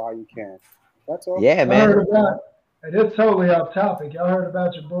of it while you can. That's all. Yeah, man. And it's totally off topic. Y'all heard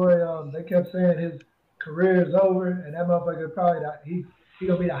about your boy? They kept saying his career is over, and that motherfucker probably he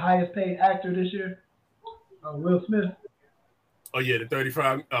gonna be the highest paid actor this year. Will Smith. Oh yeah, the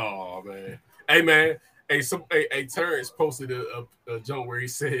 35. Oh man. Hey man. Hey, Terrence posted a joke where they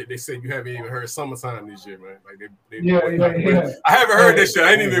said you haven't even heard "Summertime" this year, man. Like they I haven't heard that shit.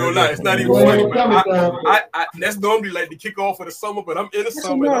 I ain't even gonna lie. It's not even funny, man. That's normally like the kickoff of the summer, but I'm in the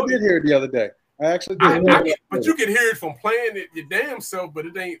summer. I did hear it the other day. I actually did. But you can hear it from playing it your damn self, but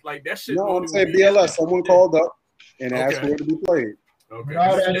it ain't like that shit. No, I'm saying BLS. Someone called up and asked for it to be played. Okay,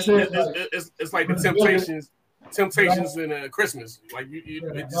 it's like the Temptations in Christmas, like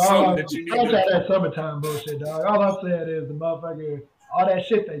it's something that you need. Don't try that summertime bullshit, dog. All I'm saying is the motherfucker, all that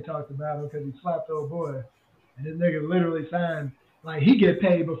shit they talked about him because he slapped old boy, and this nigga literally signed like he get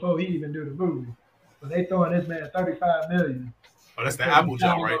paid before he even do the movie. So they throwing this man $35 million. Oh, that's the Apple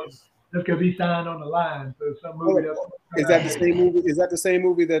job, right? Just because he signed on the line for some movie. Is that the same movie? Is that the same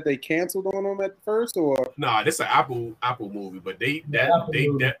movie that they canceled on him at first, or nah? This is an Apple movie, but they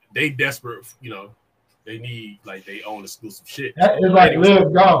desperate, you know. They need like they own exclusive shit. It's like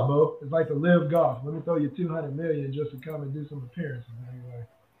Live Golf, bro. It's like the Live Golf. Let me throw you $200 million just to come and do some appearances. Anyway.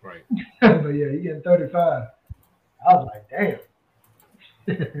 Right. But yeah, you getting 35. I was like,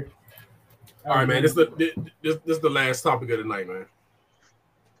 damn. All right, man. This is the last topic of the night, man.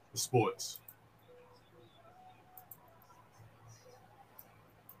 The sports.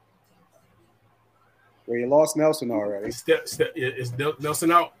 Well, you lost Nelson already. Is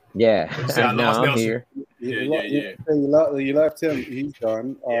Nelson out? Yeah, I'm here. Yeah. You left him. He's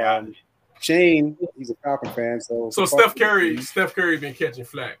done. Shane, he's a Falcon fan, so Steph Curry been catching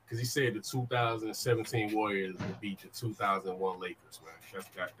flack because he said the 2017 Warriors would beat the 2001 Lakers. Man,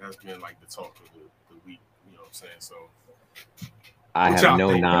 that's been like the talk of the week. You know what I'm saying? So I have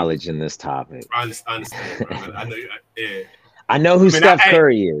no knowledge in this topic. I understand. I know. Yeah. I know who Steph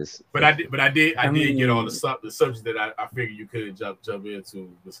Curry is, but I did get on the subject that I figured you could jump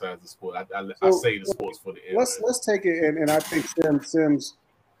into besides the sport. I say the sports for the end. Let's take it, and I think Sims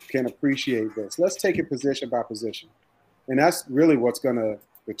can appreciate this. Let's take it position by position, and that's really what's going to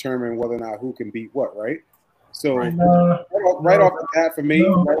determine whether or not who can beat what, right? So right off the bat for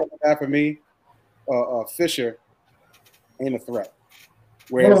me, Fisher ain't a threat.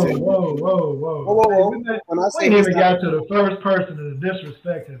 Whoa. When I say we even got to the first person, and the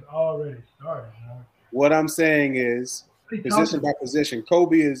disrespect has already started. Huh? What I'm saying is, position by position,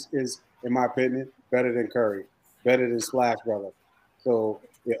 Kobe is, in my opinion, better than Curry, better than Splash Brother. So,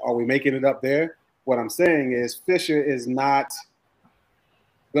 are we making it up there? What I'm saying is, Fisher is not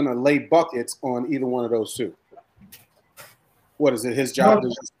going to lay buckets on either one of those two. What is it? His job to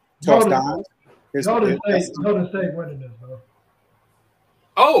just toss dimes? Golden State winning this, bro.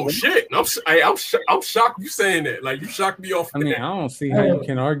 Oh shit! I'm shocked you saying that. Like you shocked me off. I mean, I don't see how you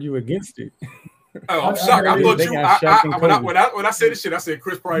can argue against it. Oh, I'm shocked. I thought when I said this shit, I said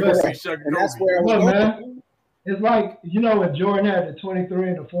Chris probably gonna say Shaq and Kobe. Man. It's like when Jordan had the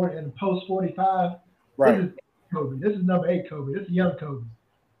 23 and the 40 and the post 45. Right. This is Kobe. This is number 8 Kobe. This is young Kobe.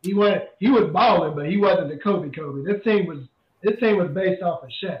 He was balling, but he wasn't the Kobe. This team was based off of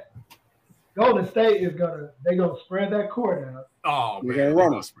Shaq. Golden State they're gonna spread that court out. Oh man, they're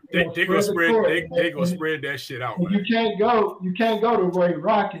gonna spread that shit out. You can't go to Ray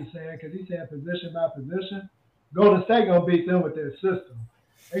Rock is saying because he's saying position by position. Golden State gonna beat them with their system.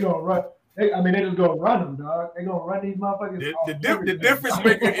 They gonna run. They just gonna run them, dog. They gonna run these motherfuckers. The difference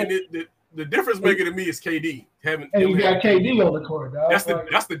maker in the difference maker to me is KD. And you got KD on the court, dog.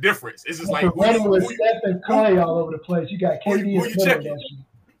 That's the difference. It's just like running with Steph and Clay all over the place. You got KD who you checking?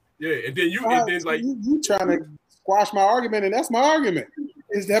 Yeah, and then you trying to squash my argument, and that's my argument.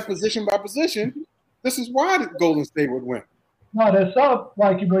 Is that position by position? This is why the Golden State would win. No, there's some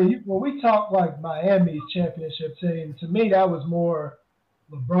like when we talk like Miami's championship team. To me, that was more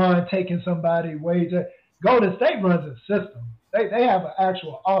LeBron taking somebody way. Golden State runs a system. They have an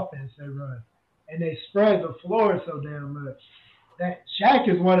actual offense they run, and they spread the floor so damn much. That Shaq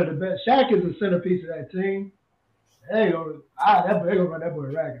is one of the best. Shaq is the centerpiece of that team. They gonna run that boy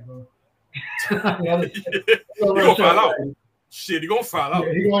ragged, bro. He gonna foul out. Shit, he gonna foul out.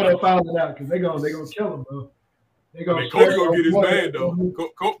 Yeah, he gonna foul it out because they gonna kill him, bro. Kobe gonna get his man though.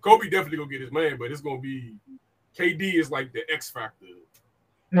 Kobe definitely gonna get his man, but it's gonna be KD is like the X factor.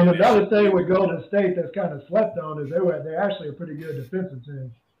 And another thing with Golden State that's kind of slept on is they're actually a pretty good defensive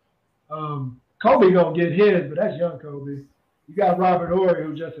team. Kobe gonna get his, but that's young Kobe. You got Robert Horry,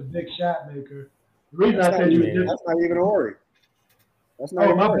 who's just a big shot maker. The reason that's I said that's not even Horry. That's not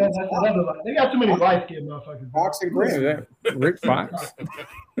even my Horry. bad. That's another. They got too many light-skinned motherfuckers. Fox and Graham. Rick Fox.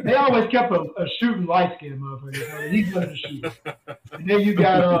 They always kept a shooting light-skinned motherfucker. I mean, he's going to shoot. And then you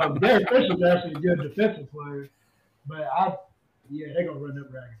got Derek Fisher's actually a good defensive player, but they're gonna run that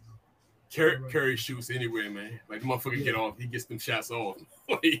ragged. Curry shoots anywhere, man. Like the motherfucker get off, he gets them shots off.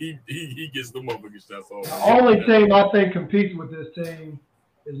 he gets the motherfucking shots off. The only team I think competes with this team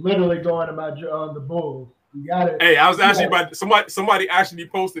is literally going to the Bulls. You got it. Hey, I was actually about somebody actually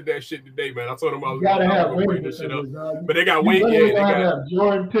posted that shit today, man. I told them I was going to bring this shit up, but they got wing. They got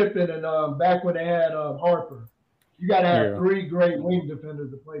Jordan Pippen and back when they had Harper. You got to have 3 great wing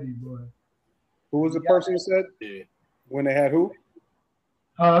defenders to play these boys. Who was the person who said? Yeah. When they had who?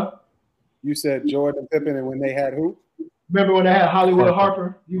 Huh? You said Jordan Pippen, and when they had who? Remember when they had Hollywood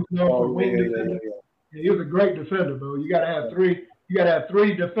Harper? He was known for wing defender. Yeah, he was a great defender, bro. You got to have 3. You got to have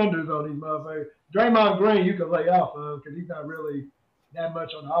 3 defenders on these motherfuckers. Draymond Green, you can lay off of because he's not really that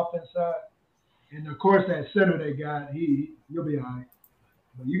much on the offense side. And of course, that center they got, you'll be all right.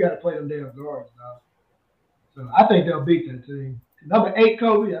 But you got to play them damn guards, dog. So I think they'll beat that team. Number 8,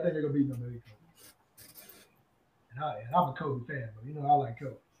 Kobe. I think they're gonna beat number 8, Kobe. And I'm a Kobe fan, but you know I like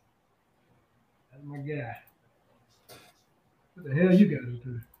Kobe. That's my guy. What the hell you got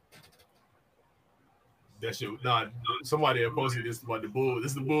into? That shit. Nah, somebody had posted this about the Bulls.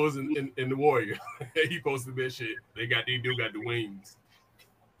 This is the Bulls and the Warrior. He posted that shit. They do got the wings.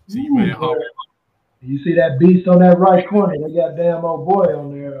 See, man, you see that beast on that right corner? They got damn old boy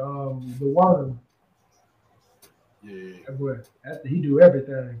on there. The one. Yeah. That boy, he do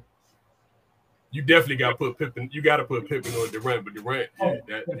everything. You definitely got to put Pippen. You got to put Pippen on Durant, but Durant.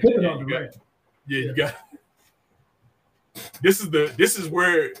 Pippen on Durant. You got. This is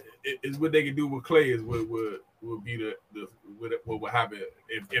where is what they can do with Clay is what would be what would happen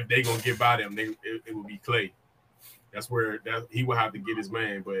if they gonna get by them. It would be Clay. That's where he would have to get his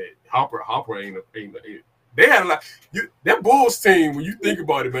man. But Hopper ain't. They had a lot. That Bulls team. When you think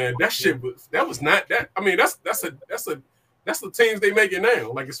about it, man, that was not that. I mean, that's the teams they make it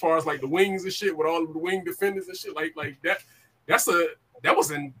now. Like as far as like the wings and shit with all of the wing defenders and shit like that. That was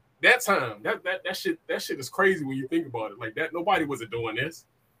in that time. That shit is crazy when you think about it. Like that, nobody wasn't doing this.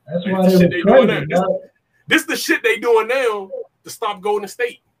 That's why they doing now. This the shit they doing now to stop Golden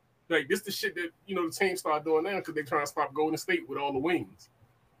State. Like this the shit that the team start doing now because they trying to stop Golden State with all the wings.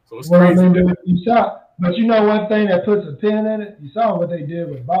 So it's crazy. I mean, you saw, but you know one thing that puts a pin in it. You saw what they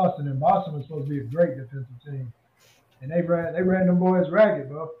did with Boston, and Boston was supposed to be a great defensive team, and they ran them boys ragged,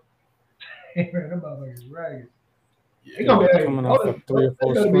 bro. They ran them motherfuckers ragged. Yeah, coming off of 3 or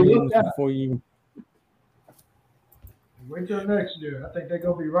 4 games before you. Wait till next year. I think they're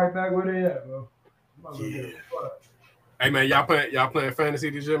gonna be right back where they at, bro. Yeah. Hey man, y'all playing fantasy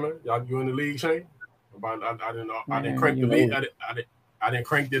this year, man? You in the league, Shane? I didn't know. I didn't crank the league. I didn't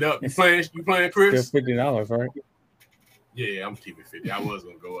crank it up. You playing, Chris? Still $50, right? Yeah, I'm keeping 50. I was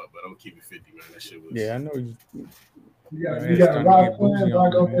gonna go up, but I'm keeping 50, man. That shit was. Yeah, I know you. You got Rock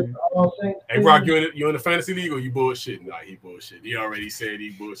playing. Hey, Rock, you in the fantasy league or you bullshitting? Nah, he bullshit. He already said he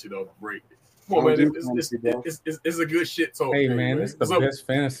bullshit off the break. Come on, man. It's a good shit talk. Hey, man, it's the best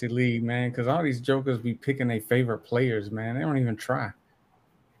fantasy league, man, because all these jokers be picking their favorite players, man. They don't even try.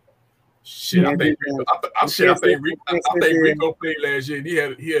 Shit, I think Rico played last year. He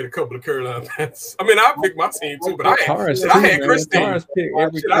had a couple of Carolina Panthers. I mean, I picked my team too, but I had Chris team. I was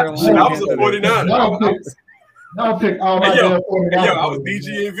a 49er. I'll pick all my 49ers. I was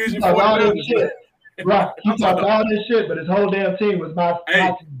DG and Vision 49ers. Right. He talked all this shit, but his whole damn team was my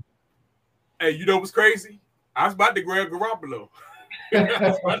team. Hey, you know what's crazy? I was about to grab Garoppolo. I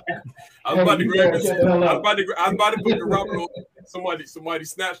was about to put Garoppolo. Somebody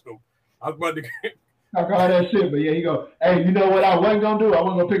snatched him. I was about to talk all that shit, but yeah, he go, hey, you know what I wasn't gonna do? I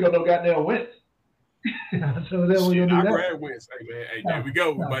wasn't gonna pick up no goddamn Wentz. So then we gonna do that. Grab Wentz. Hey man, hey, there we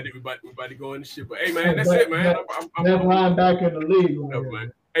go. We about to go in the shit. But hey man, that's it, man. I'm linebacker in the league.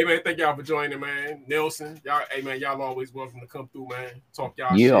 Man. Hey man, thank y'all for joining, man. Nelson, y'all, hey man, y'all always welcome to come through, man. Talk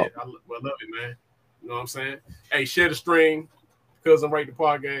y'all shit. I love it, man. You know what I'm saying? Hey, share the stream. Because I'm right the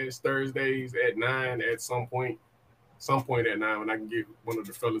podcast Thursdays at 9 at some point at 9 when I can get one of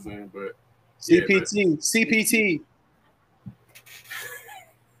the fellas in. But CPT. CPT.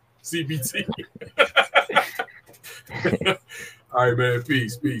 All right, man.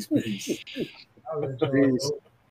 Peace. Peace.